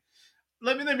enjoy it.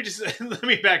 Let me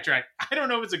backtrack. I don't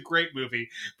know if it's a great movie,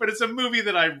 but it's a movie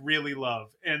that I really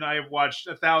love, and I have watched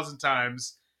 1,000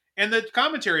 times. And the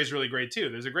commentary is really great too.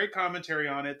 There's a great commentary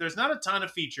on it. There's not a ton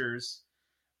of features,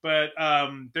 but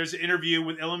there's an interview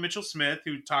with Ellen Mitchell-Smith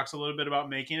who talks a little bit about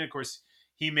making it. Of course,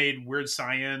 he made Weird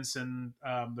Science and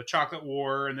The Chocolate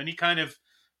War, and then he kind of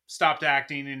stopped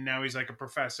acting, and now he's like a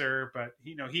professor. But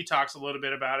he talks a little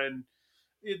bit about it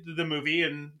in the movie,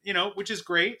 and which is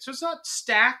great. So it's not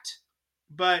stacked,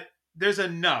 but there's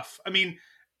enough. I mean,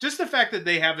 just the fact that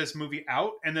they have this movie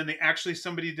out and then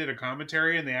somebody did a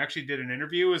commentary and they actually did an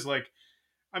interview is like,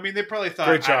 I mean, they probably thought,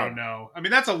 I don't know. I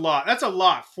mean, that's a lot. That's a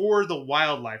lot for the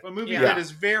wildlife. A movie that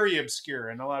is very obscure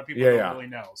and a lot of people don't really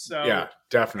know. So yeah,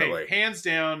 definitely. Hey, hands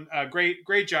down,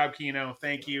 great job, Kino.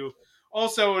 Thank you.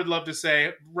 Also, I'd love to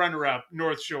say runner-up,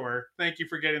 North Shore. Thank you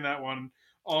for getting that one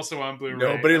also on Blu-ray.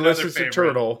 Nobody listens to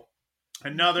Turtle.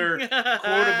 Another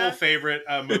quotable favorite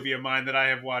movie of mine that I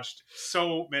have watched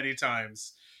so many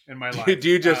times in my life. Do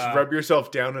you just rub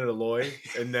yourself down in Aloy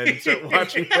and then start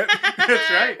watching it? That's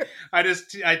right.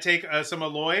 I take some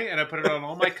Aloy and I put it on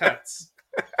all my cuts.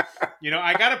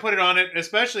 I got to put it on it,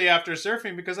 especially after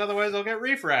surfing, because otherwise I'll get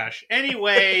refresh.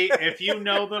 Anyway, if you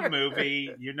know the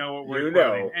movie, you know what we're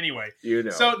doing. Anyway,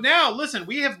 So now, listen,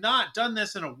 we have not done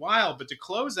this in a while, but to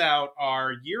close out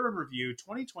our year in review,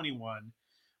 2021,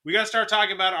 we got to start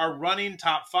talking about our running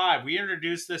top 5. We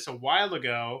introduced this a while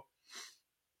ago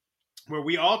where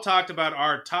we all talked about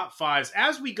our top 5s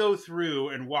as we go through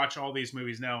and watch all these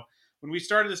movies. Now, when we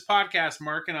started this podcast,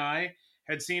 Mark and I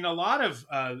had seen a lot of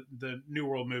the New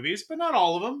World movies, but not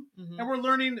all of them. Mm-hmm. And we're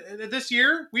learning this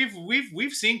year,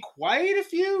 we've seen quite a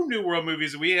few New World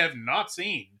movies that we have not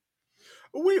seen.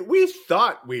 We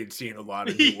thought we'd seen a lot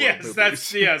of New World movies.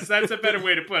 That's a better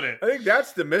way to put it. I think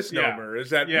that's the misnomer,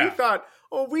 is that we thought,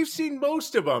 we've seen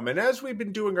most of them. And as we've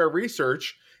been doing our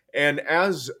research and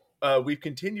as we've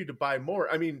continued to buy more,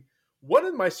 I mean, one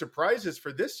of my surprises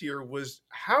for this year was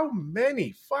how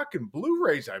many fucking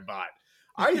Blu-rays I bought.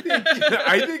 I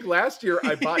think last year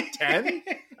I bought 10,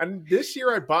 and this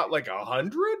year I bought like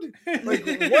 100. Like,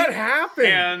 what happened?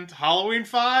 And Halloween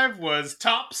 5 was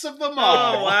tops of them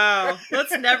all. Oh wow!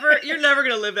 You're never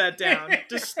gonna live that down.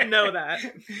 Just know that.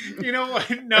 You know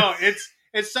what? No,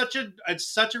 it's such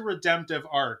a redemptive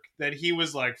arc that he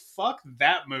was like, fuck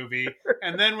that movie,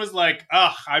 and then was like,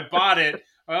 ugh, I bought it.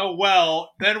 Oh,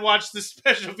 well, then watch the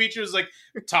special features like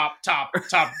top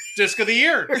disc of the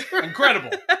year.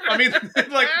 Incredible. I mean,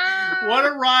 like, what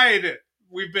a ride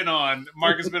we've been on.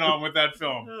 Mark has been on with that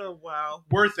film. Oh, wow.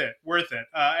 Worth it.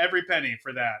 Every penny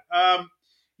for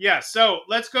that. So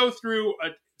let's go through,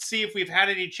 see if we've had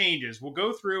any changes. We'll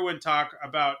go through and talk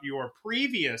about your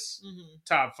previous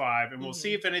top 5, and we'll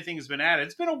see if anything has been added.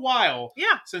 It's been a while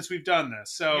since we've done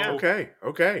this. So okay.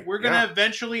 We're going to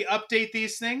eventually update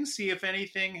these things, see if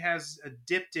anything has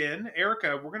dipped in.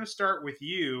 Erica, we're going to start with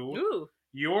you. Ooh.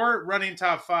 Your running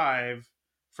top 5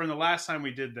 from the last time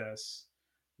we did this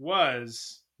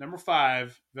was number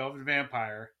 5, Velvet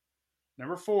Vampire.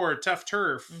 Number 4, Tough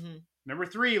Turf. Number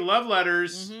 3, Love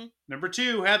Letters. Mm-hmm. Number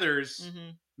 2, Heathers. Mm-hmm.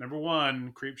 Number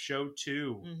 1, Creep Show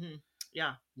 2. Mm-hmm.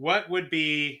 Yeah. What would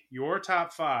be your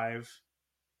top 5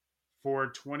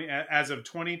 for as of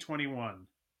 2021?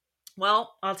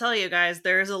 Well, I'll tell you guys,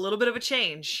 there's a little bit of a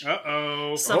change.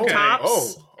 Uh-oh. Some Okay.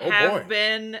 tops have boy.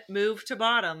 been moved to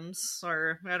bottoms,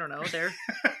 or I don't know. There's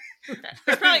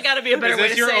probably got to be a better way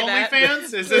to say that.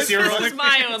 Is this your OnlyFans? This is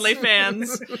my OnlyFans,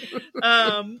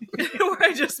 where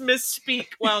I just misspeak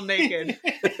while naked.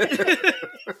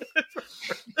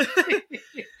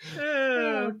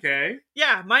 Okay.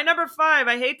 Yeah, my number 5.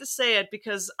 I hate to say it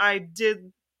because I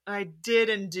did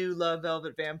and do love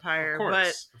Velvet Vampire, Of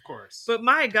course. but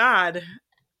my God,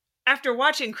 after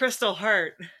watching Crystal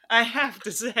Heart, I have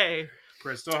to say,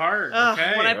 Crystal Heart.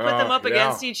 Okay. when I put them up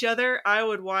against each other, I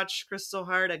would watch Crystal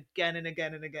Heart again and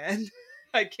again and again.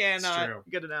 I cannot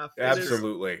get enough.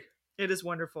 Absolutely. It is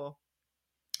wonderful.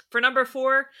 For number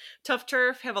 4, Tough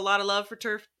Turf. Have a lot of love for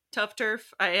Tough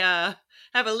Turf. I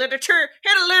have a little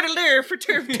for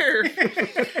Turf.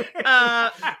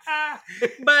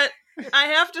 But I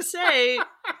have to say,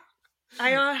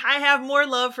 I have more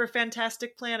love for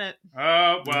Fantastic Planet.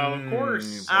 Well, of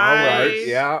course. All right.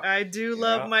 Yeah. I do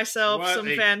love myself some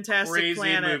Fantastic crazy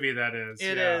Planet. Movie that is.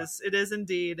 It is. It is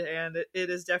indeed, and it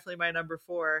is definitely my number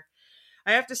 4.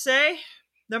 I have to say,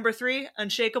 number 3,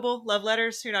 Unshakable, Love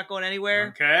Letters. You're not going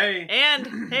anywhere. Okay.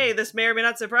 And hey, this may or may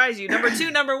not surprise you. Number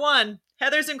 2, number 1,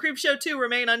 Heathers and Creepshow 2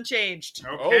 remain unchanged.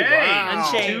 Okay. Oh,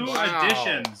 wow. Unchanged. 2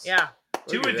 additions. Yeah.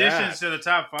 2 Look at additions that. to the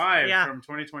top 5 Yeah. from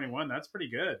 2021. That's pretty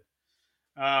good.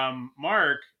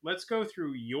 Mark, let's go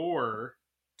through your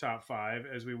top 5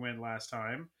 as we went last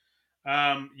time.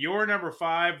 Your number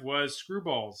 5 was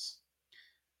Screwballs.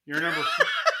 Your number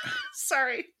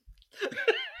Sorry.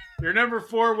 Your number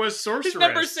 4 was Sorceress.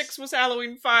 Number 6 was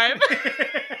Halloween 5.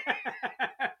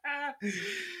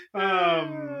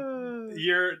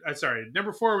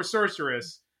 Number 4 was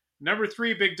Sorceress. Number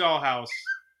 3, Big Doll House.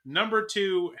 Number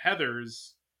 2,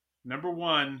 Heathers. Number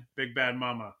 1, Big Bad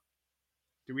Mama.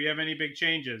 Do we have any big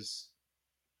changes?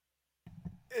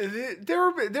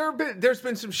 There's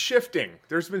been some shifting.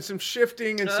 There's been some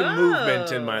shifting and some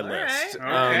movement in my list.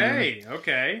 Right.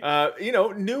 Okay.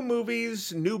 New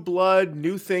movies, new blood,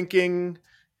 new thinking,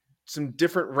 some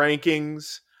different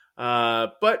rankings.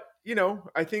 But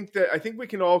I think we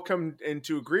can all come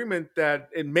into agreement that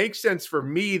it makes sense for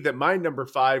me that my number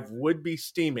 5 would be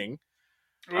Steaming.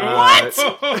 What?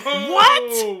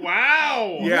 What?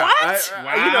 Wow. Yeah, What?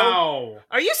 Wow.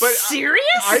 Are you serious?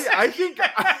 I think.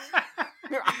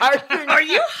 Are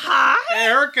you high?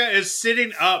 Erica is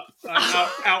sitting up,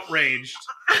 outraged.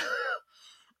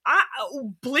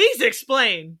 Please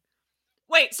explain.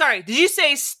 Wait, sorry. Did you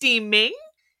say steaming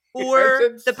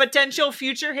or the potential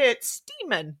future hit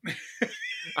Steamin'?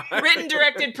 Written,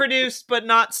 directed, produced, but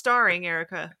not starring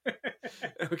Erica.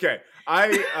 Okay,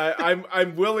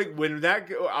 I'm willing when that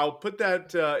I'll put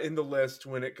that in the list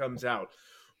when it comes out.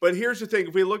 But here's the thing: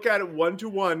 if we look at it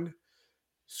 1-to-1,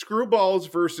 Screwballs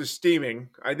versus Steaming,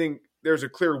 I think there's a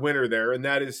clear winner there, and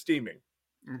that is Steaming.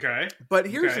 Okay. But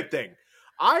here's the thing: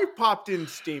 I popped in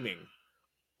Steaming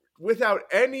without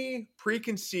any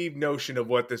preconceived notion of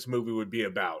what this movie would be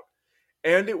about.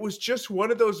 And it was just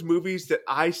one of those movies that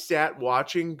I sat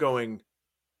watching going,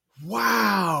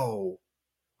 wow,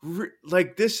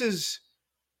 this is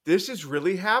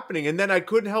really happening. And then I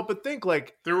couldn't help but think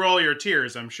through all your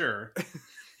tears, I'm sure.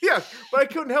 Yeah, but I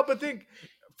couldn't help but think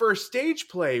for a stage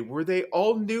play, were they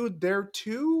all nude there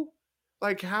too?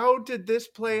 How did this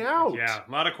play out? Yeah,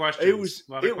 a lot of questions.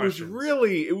 It was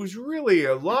really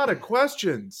a lot of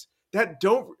questions. That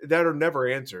are never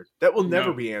answered. That will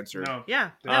never be answered. No.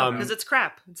 Yeah, no, because it's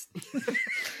crap.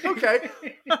 Okay.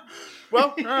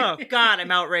 Well, oh God,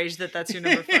 I'm outraged that's your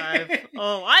number 5.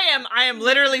 Oh, I am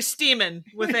literally steaming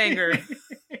with anger.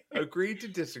 Agreed to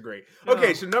disagree.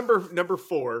 Okay, so number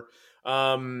 4.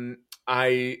 Number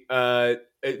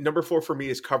 4 for me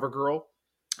is CoverGirl.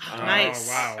 Nice.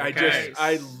 Oh, wow. Okay.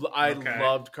 I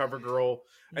loved CoverGirl.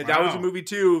 And that was a movie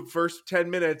too. First 10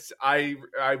 minutes, I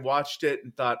watched it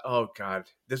and thought, "Oh God,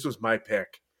 this was my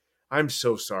pick. I'm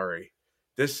so sorry.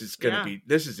 This is gonna be.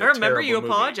 This is. I remember you movie.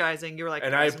 apologizing. You were like,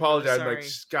 and I apologized. I'm like,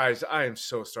 guys, I am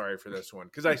so sorry for this one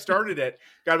because I started it,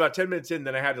 got about 10 minutes in,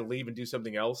 then I had to leave and do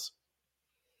something else,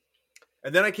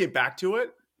 and then I came back to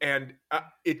it, and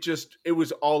it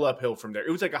was all uphill from there.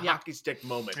 It was like a hockey stick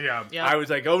moment. Yeah. I was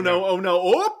like, oh no,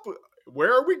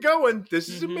 where are we going? This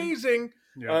is amazing.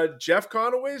 Yeah. Jeff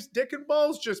Conaway's dick and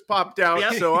balls just popped out,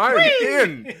 so I'm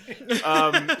in.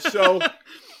 So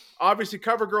obviously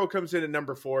CoverGirl comes in at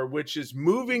number 4, which is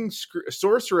moving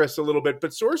Sorceress a little bit,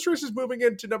 but Sorceress is moving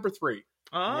into number 3.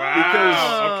 Oh.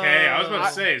 Wow. Okay, I was about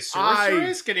to say,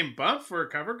 Sorceress getting bumped for a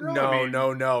CoverGirl?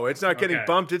 No. It's not getting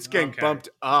bumped. It's getting bumped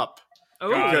up. Oh.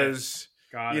 Because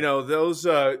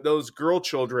those girl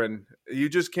children, you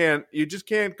just can't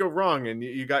go wrong. And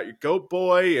you got your Goat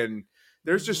Boy, and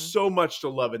there's just so much to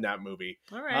love in that movie.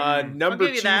 All right.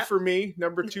 Number 2 for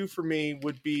me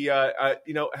would be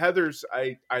Heathers.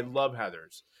 I love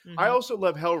Heathers. I also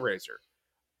love Hellraiser.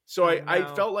 So I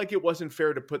felt like it wasn't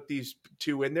fair to put these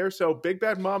 2 in there. So Big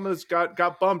Bad Mama's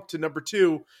got bumped to number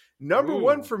 2. Number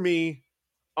 1 for me,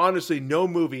 honestly, no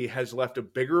movie has left a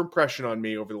bigger impression on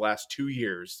me over the last 2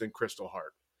 years than Crystal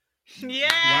Heart.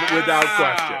 Yeah. Without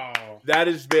question. That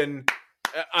has been,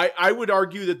 I would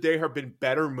argue that there have been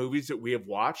better movies that we have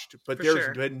watched, but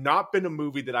there's not been a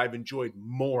movie that I've enjoyed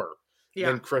more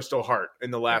than Crystal Heart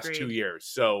in the last 2 years.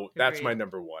 So that's my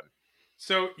number 1.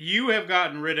 So you have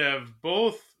gotten rid of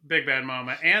both Big Bad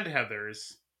Mama and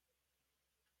Heathers.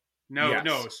 Right?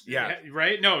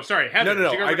 No, sorry, Heathers.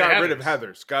 No. I got rid of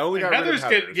Heathers.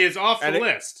 Heathers is off the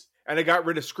list. And I got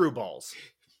rid of Screwballs.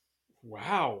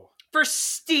 Wow. For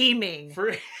steaming.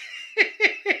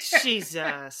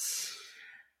 Jesus.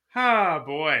 Oh,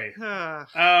 boy.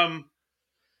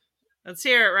 Let's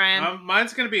hear it, Ryan.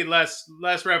 Mine's going to be less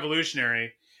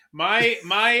revolutionary.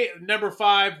 My number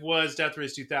 5 was Death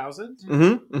Race 2000.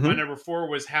 My number 4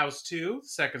 was House 2,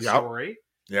 second story.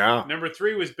 Yeah. Number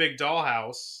 3 was Big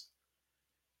Dollhouse.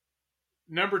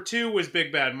 Number 2 was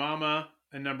Big Bad Mama,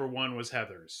 and number 1 was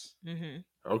Heathers.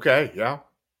 Okay. Yeah.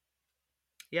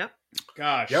 Yep.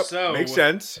 Gosh. Yep. So makes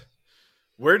sense.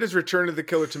 Where does Return of the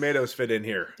Killer Tomatoes fit in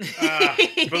here?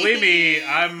 Believe me,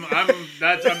 I'm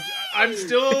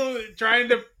still trying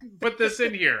to put this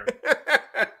in here.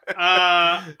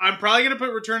 I'm probably going to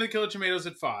put Return of the Killer Tomatoes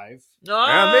at 5. Oh,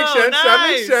 that makes sense. Nice. That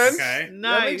makes sense. Okay.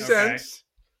 Nice. That makes sense.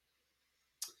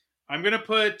 I'm gonna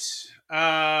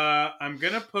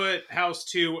put House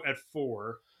 2 at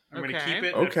 4. I'm gonna keep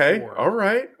it at 4. All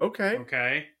right.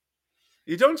 Okay.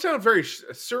 You don't sound very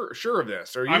sure of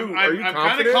this. Are you? I'm confident?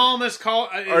 kind of calling this call.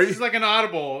 This is like an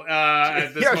audible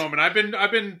at this moment. I've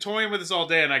been toying with this all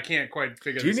day, and I can't quite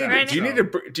figure this out. Do you need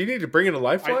to bring in a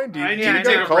lifeline? I need to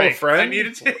take a break. Friend? I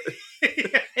need to.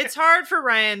 It's hard for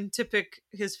Ryan to pick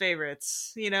his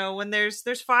favorites. When there's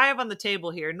 5 on the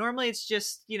table here. Normally, it's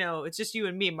just you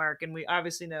and me, Mark, and we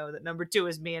obviously know that number 2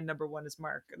 is me and number 1 is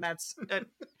Mark, and that's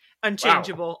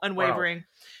unchangeable, unwavering. Wow.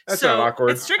 That's not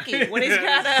awkward. It's tricky when he's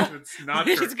got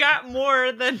he's got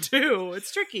more than 2.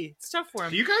 It's tricky. It's tough for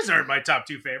him. You guys aren't my top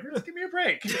 2 favorites. Give me a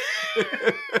break.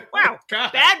 Wow,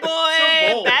 God, bad boy,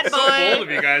 so bold. Bad boy. So bold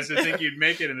of you guys to think you'd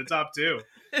make it in the top 2.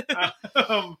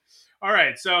 All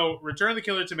right, so Return of the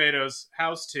Killer Tomatoes,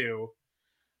 House 2.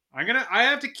 I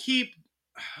have to keep.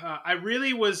 I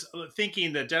really was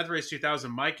thinking that Death Race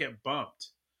 2000 might get bumped.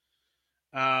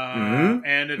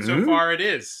 And so far it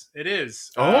is. It is.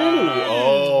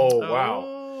 Wow.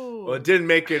 Well, it didn't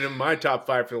make it in my top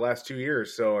 5 for the last 2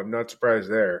 years, so I'm not surprised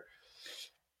there.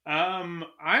 I'm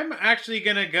actually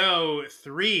gonna go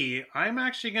 3. I'm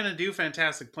actually gonna do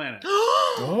Fantastic Planet.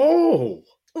 Ooh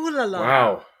la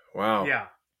la. Wow. Yeah.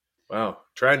 Wow.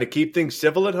 Trying to keep things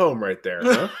civil at home right there,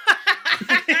 huh?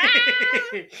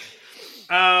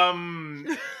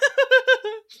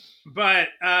 But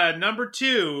number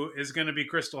 2 is going to be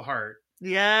Crystal Heart.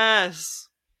 Yes.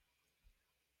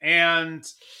 And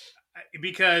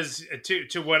because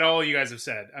to what all you guys have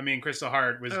said, I mean, Crystal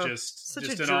Heart was just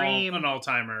an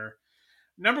all-timer.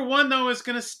 Number 1, though, is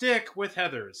going to stick with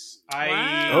Heathers.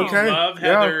 I love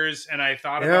Heathers, and I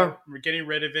thought about getting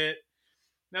rid of it.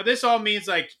 Now, this all means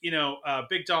Big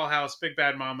Dollhouse, Big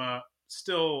Bad Mama,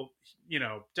 still,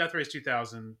 Death Race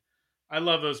 2000. I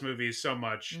love those movies so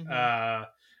much.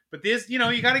 But this, you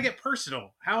got to get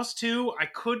personal. House 2, I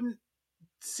couldn't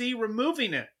see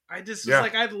removing it. I just was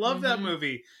like, I love that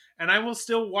movie. And I will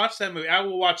still watch that movie. I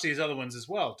will watch these other ones as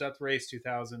well. Death Race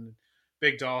 2000,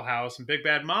 Big Dollhouse, and Big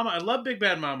Bad Mama. I love Big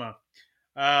Bad Mama.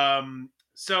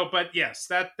 But yes,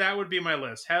 that would be my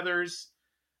list. Heathers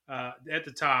at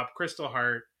the top, Crystal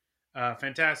Heart,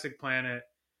 Fantastic Planet,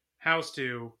 House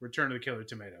 2, Return of the Killer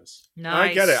Tomatoes.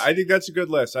 Nice. I get it. I think that's a good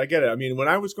list. I get it. I mean, when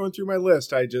I was going through my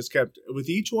list, I just kept, with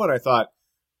each one, I thought,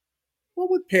 what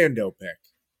would Pando pick?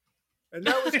 And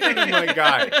that was kind of my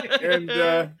guy. And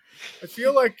I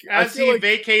feel like... he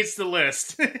vacates the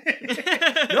list.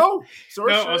 No.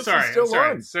 Sorceress sorry. is still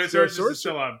on. Sorceress is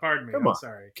still on. Pardon me. I'm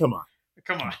sorry. Come on.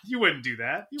 You wouldn't do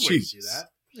that. You wouldn't do that.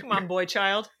 Come on, boy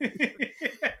child.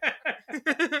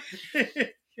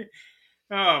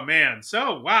 Oh man.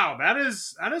 So wow, that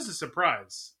is a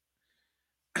surprise.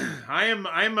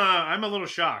 I'm a little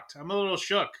shocked. I'm a little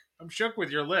shook. I'm shook with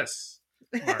your lists,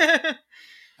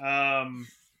 Mark.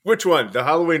 Which one? The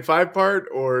Halloween 5 part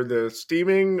or the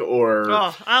steaming or?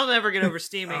 Oh, I'll never get over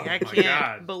steaming. I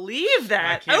can't believe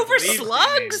that. Over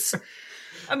slugs? Steaming.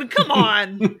 I mean, come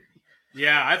on.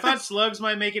 Yeah, I thought slugs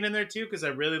might make it in there too because I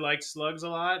really like slugs a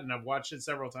lot and I've watched it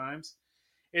several times.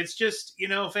 It's just,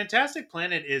 Fantastic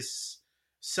Planet is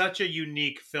such a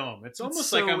unique film. It's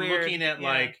almost so like I'm weird. Looking at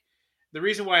like the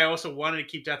reason why I also wanted to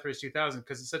keep Death Race 2000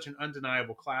 because it's such an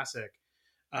undeniable classic.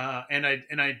 And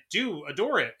I do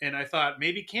adore it. And I thought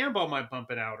maybe Cannonball might bump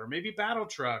it out or maybe Battle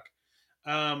Truck.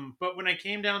 But when I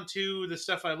came down to the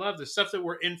stuff I love, the stuff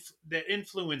that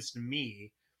influenced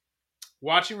me,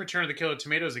 watching Return of the Killer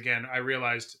Tomatoes again, I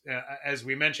realized, as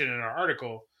we mentioned in our in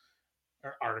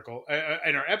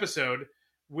our episode,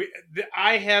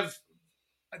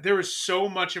 there was so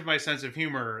much of my sense of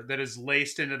humor that is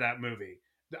laced into that movie.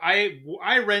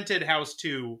 I rented House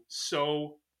 2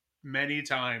 so many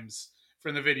times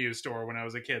from the video store when I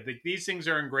was a kid. These things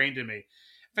are ingrained in me.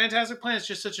 Fantastic Planet is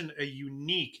just such a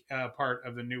unique part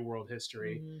of the New World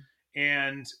history.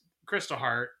 And Crystal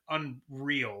Heart,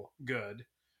 unreal good.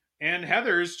 And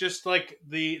Heather's just like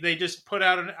they just put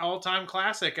out an all-time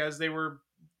classic as they were.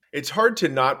 It's hard to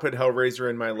not put Hellraiser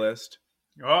in my list.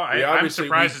 Oh, I'm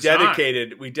surprised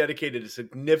we dedicated a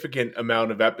significant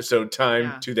amount of episode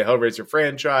time to the Hellraiser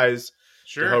franchise.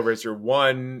 Sure. To Hellraiser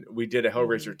 1. We did a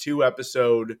Hellraiser 2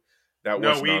 episode. That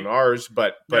wasn't on ours,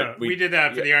 but we did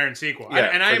that for the Iron Sequel.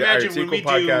 Yeah, and I imagine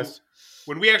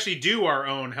when we actually do our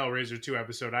own Hellraiser 2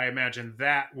 episode, I imagine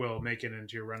that will make it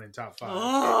into your running top 5.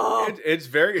 Oh, it's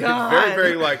very,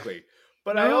 very likely.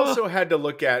 But I also had to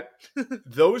look at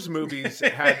those movies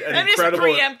had an incredible.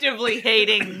 I'm just preemptively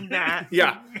hating that.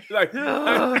 Yeah,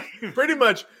 pretty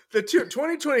much the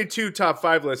 2022 top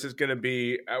 5 list is going to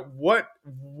be what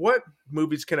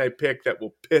movies can I pick that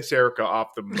will piss Erica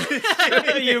off the most?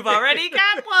 You've already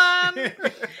got one.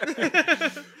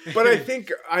 But I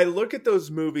think I look at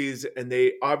those movies and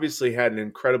they obviously had an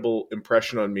incredible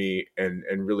impression on me and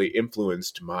really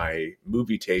influenced my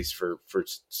movie taste for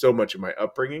so much of my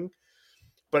upbringing.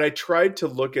 But I tried to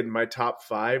look at my top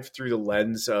 5 through the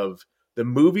lens of the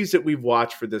movies that we've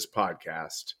watched for this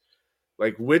podcast.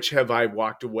 Like, which have I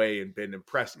walked away and been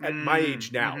impressed at my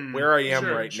age now, where I am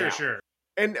now. Sure.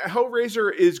 And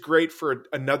Hellraiser is great for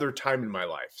another time in my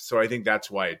life. So I think that's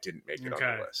why it didn't make it on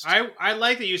the list. I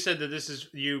like that you said that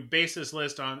you base this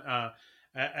list on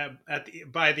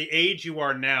by the age you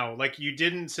are now. Like, you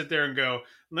didn't sit there and go,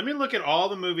 let me look at all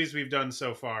the movies we've done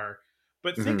so far.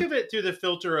 But think of it through the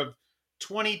filter of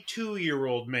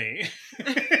 22-year-old me.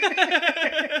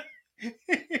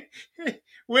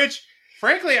 Which,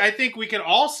 frankly, I think we could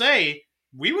all say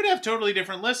we would have totally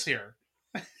different lists here.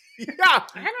 Yeah.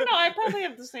 I don't know. I probably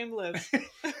have the same list.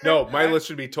 No, my list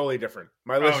would be totally different.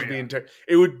 My list would be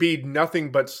it would be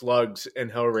nothing but Slugs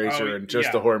and Hellraiser and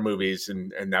just the horror movies,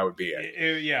 and that would be it.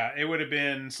 It would have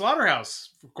been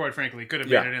Slaughterhouse, quite frankly. Could have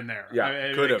made it in there. Yeah,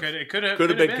 it could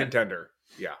have been contender.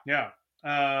 Yeah. Yeah.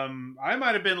 I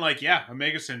might have been like,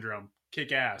 Omega Syndrome,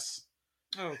 kick ass.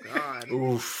 Oh God.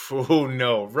 Oof. Oh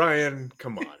no, Ryan,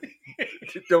 come on.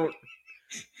 Don't.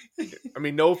 I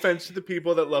mean, no offense to the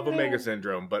people that love Omega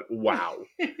Syndrome, but wow.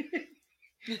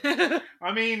 I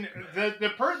mean,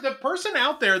 the person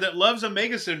out there that loves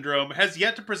Omega Syndrome has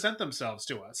yet to present themselves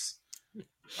to us.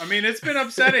 I mean, it's been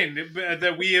upsetting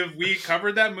that we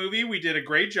covered that movie. We did a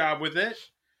great job with it.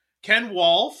 Ken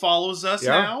Wall follows us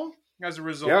now. As a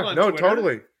result, on Twitter.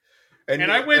 Totally.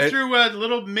 And I went through a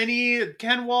little mini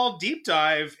Ken Wall deep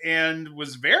dive and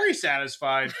was very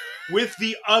satisfied with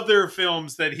the other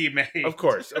films that he made. Of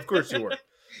course you were.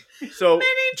 So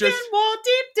Ken Wall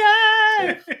deep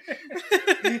dive.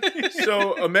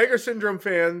 So Omega Syndrome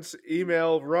fans,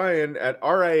 email Ryan at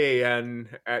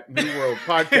RIAN@New World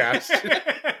Podcast.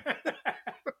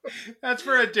 That's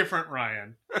for a different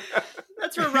Ryan.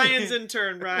 That's for Ryan's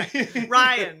intern,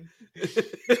 Ryan.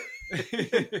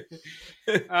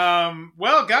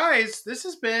 Well, guys, this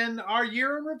has been our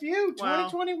year in review,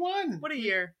 2021. Wow. What a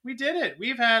year. We did it.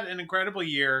 We've had an incredible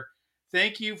year.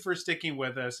 Thank you for sticking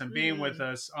with us and being with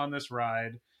us on this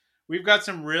ride. We've got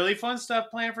some really fun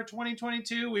stuff planned for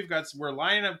 2022. We're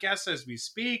lining up guests as we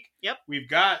speak. Yep. We've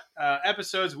got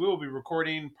episodes we will be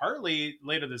recording partly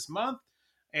later this month.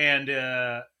 And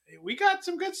we got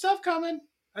some good stuff coming.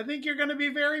 I think you're going to be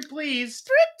very pleased.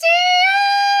 Pretty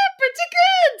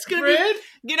good. It's going to be,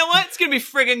 you know what? It's going to be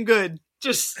friggin' good.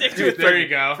 Just stick to it. There you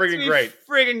go. Friggin' great.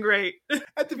 Friggin' great.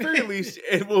 At the very least,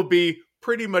 it will be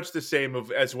pretty much the same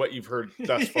as what you've heard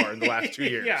thus far in the last 2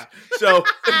 years. Yeah. So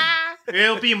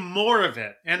It'll be more of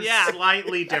it and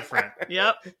slightly different.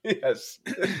 Yep. Yes.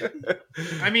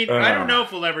 I mean, I don't know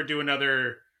if we'll ever do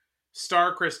another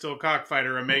Star Crystal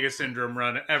Cockfighter Omega Syndrome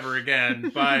run ever again,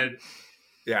 but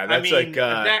yeah, that's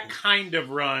that kind of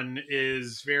run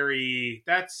is very.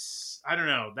 I don't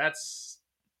know. That's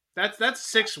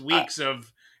 6 weeks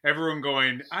of everyone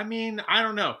going. I mean, I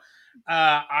don't know.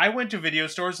 I went to video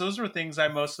stores. Those were things I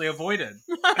mostly avoided.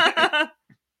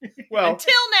 Well,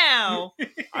 until now.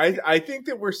 I think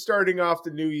that we're starting off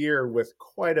the new year with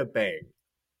quite a bang.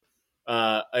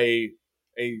 A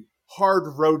hard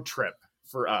road trip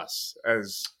for us,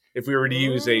 as if we were to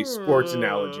use a sports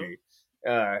analogy.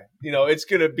 It's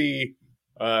going to be,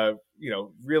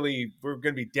 really, we're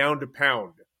going to be down to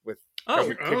pound with.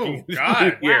 Oh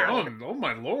God! Wow. Oh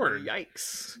my Lord!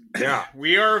 Yikes! Yeah,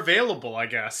 we are available, I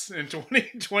guess, in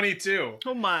 2022.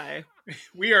 Oh my!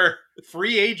 We are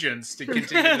free agents to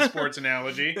continue the sports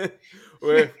analogy.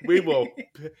 We will.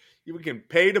 We can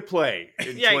pay to play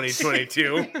in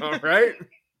 2022. All right?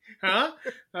 Huh,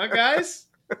 guys?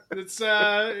 It's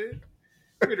we're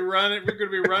going to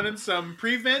be running some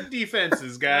prevent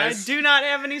defenses, guys. I do not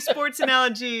have any sports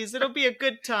analogies. It'll be a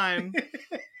good time.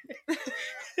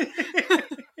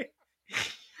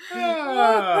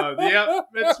 Yep,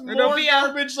 it's more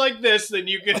garbage like this than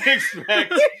you can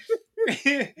expect.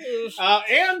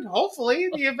 And hopefully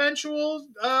the eventual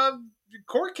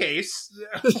court case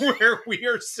where we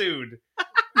are sued.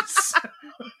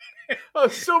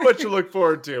 So much to look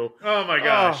forward to. Oh my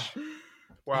gosh.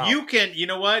 Wow. You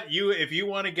know what? If you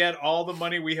want to get all the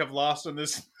money we have lost on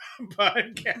this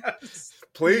podcast,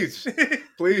 please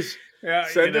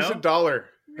send us $1.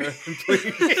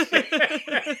 Please.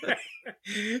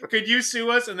 Could you sue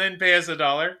us and then pay us $1?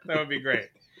 That would be great.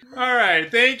 All right.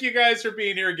 Thank you guys for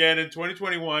being here again in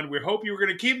 2021. We hope you were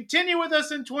going to continue with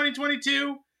us in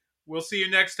 2022. We'll see you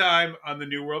next time on the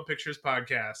New World Pictures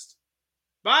podcast.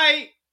 Bye.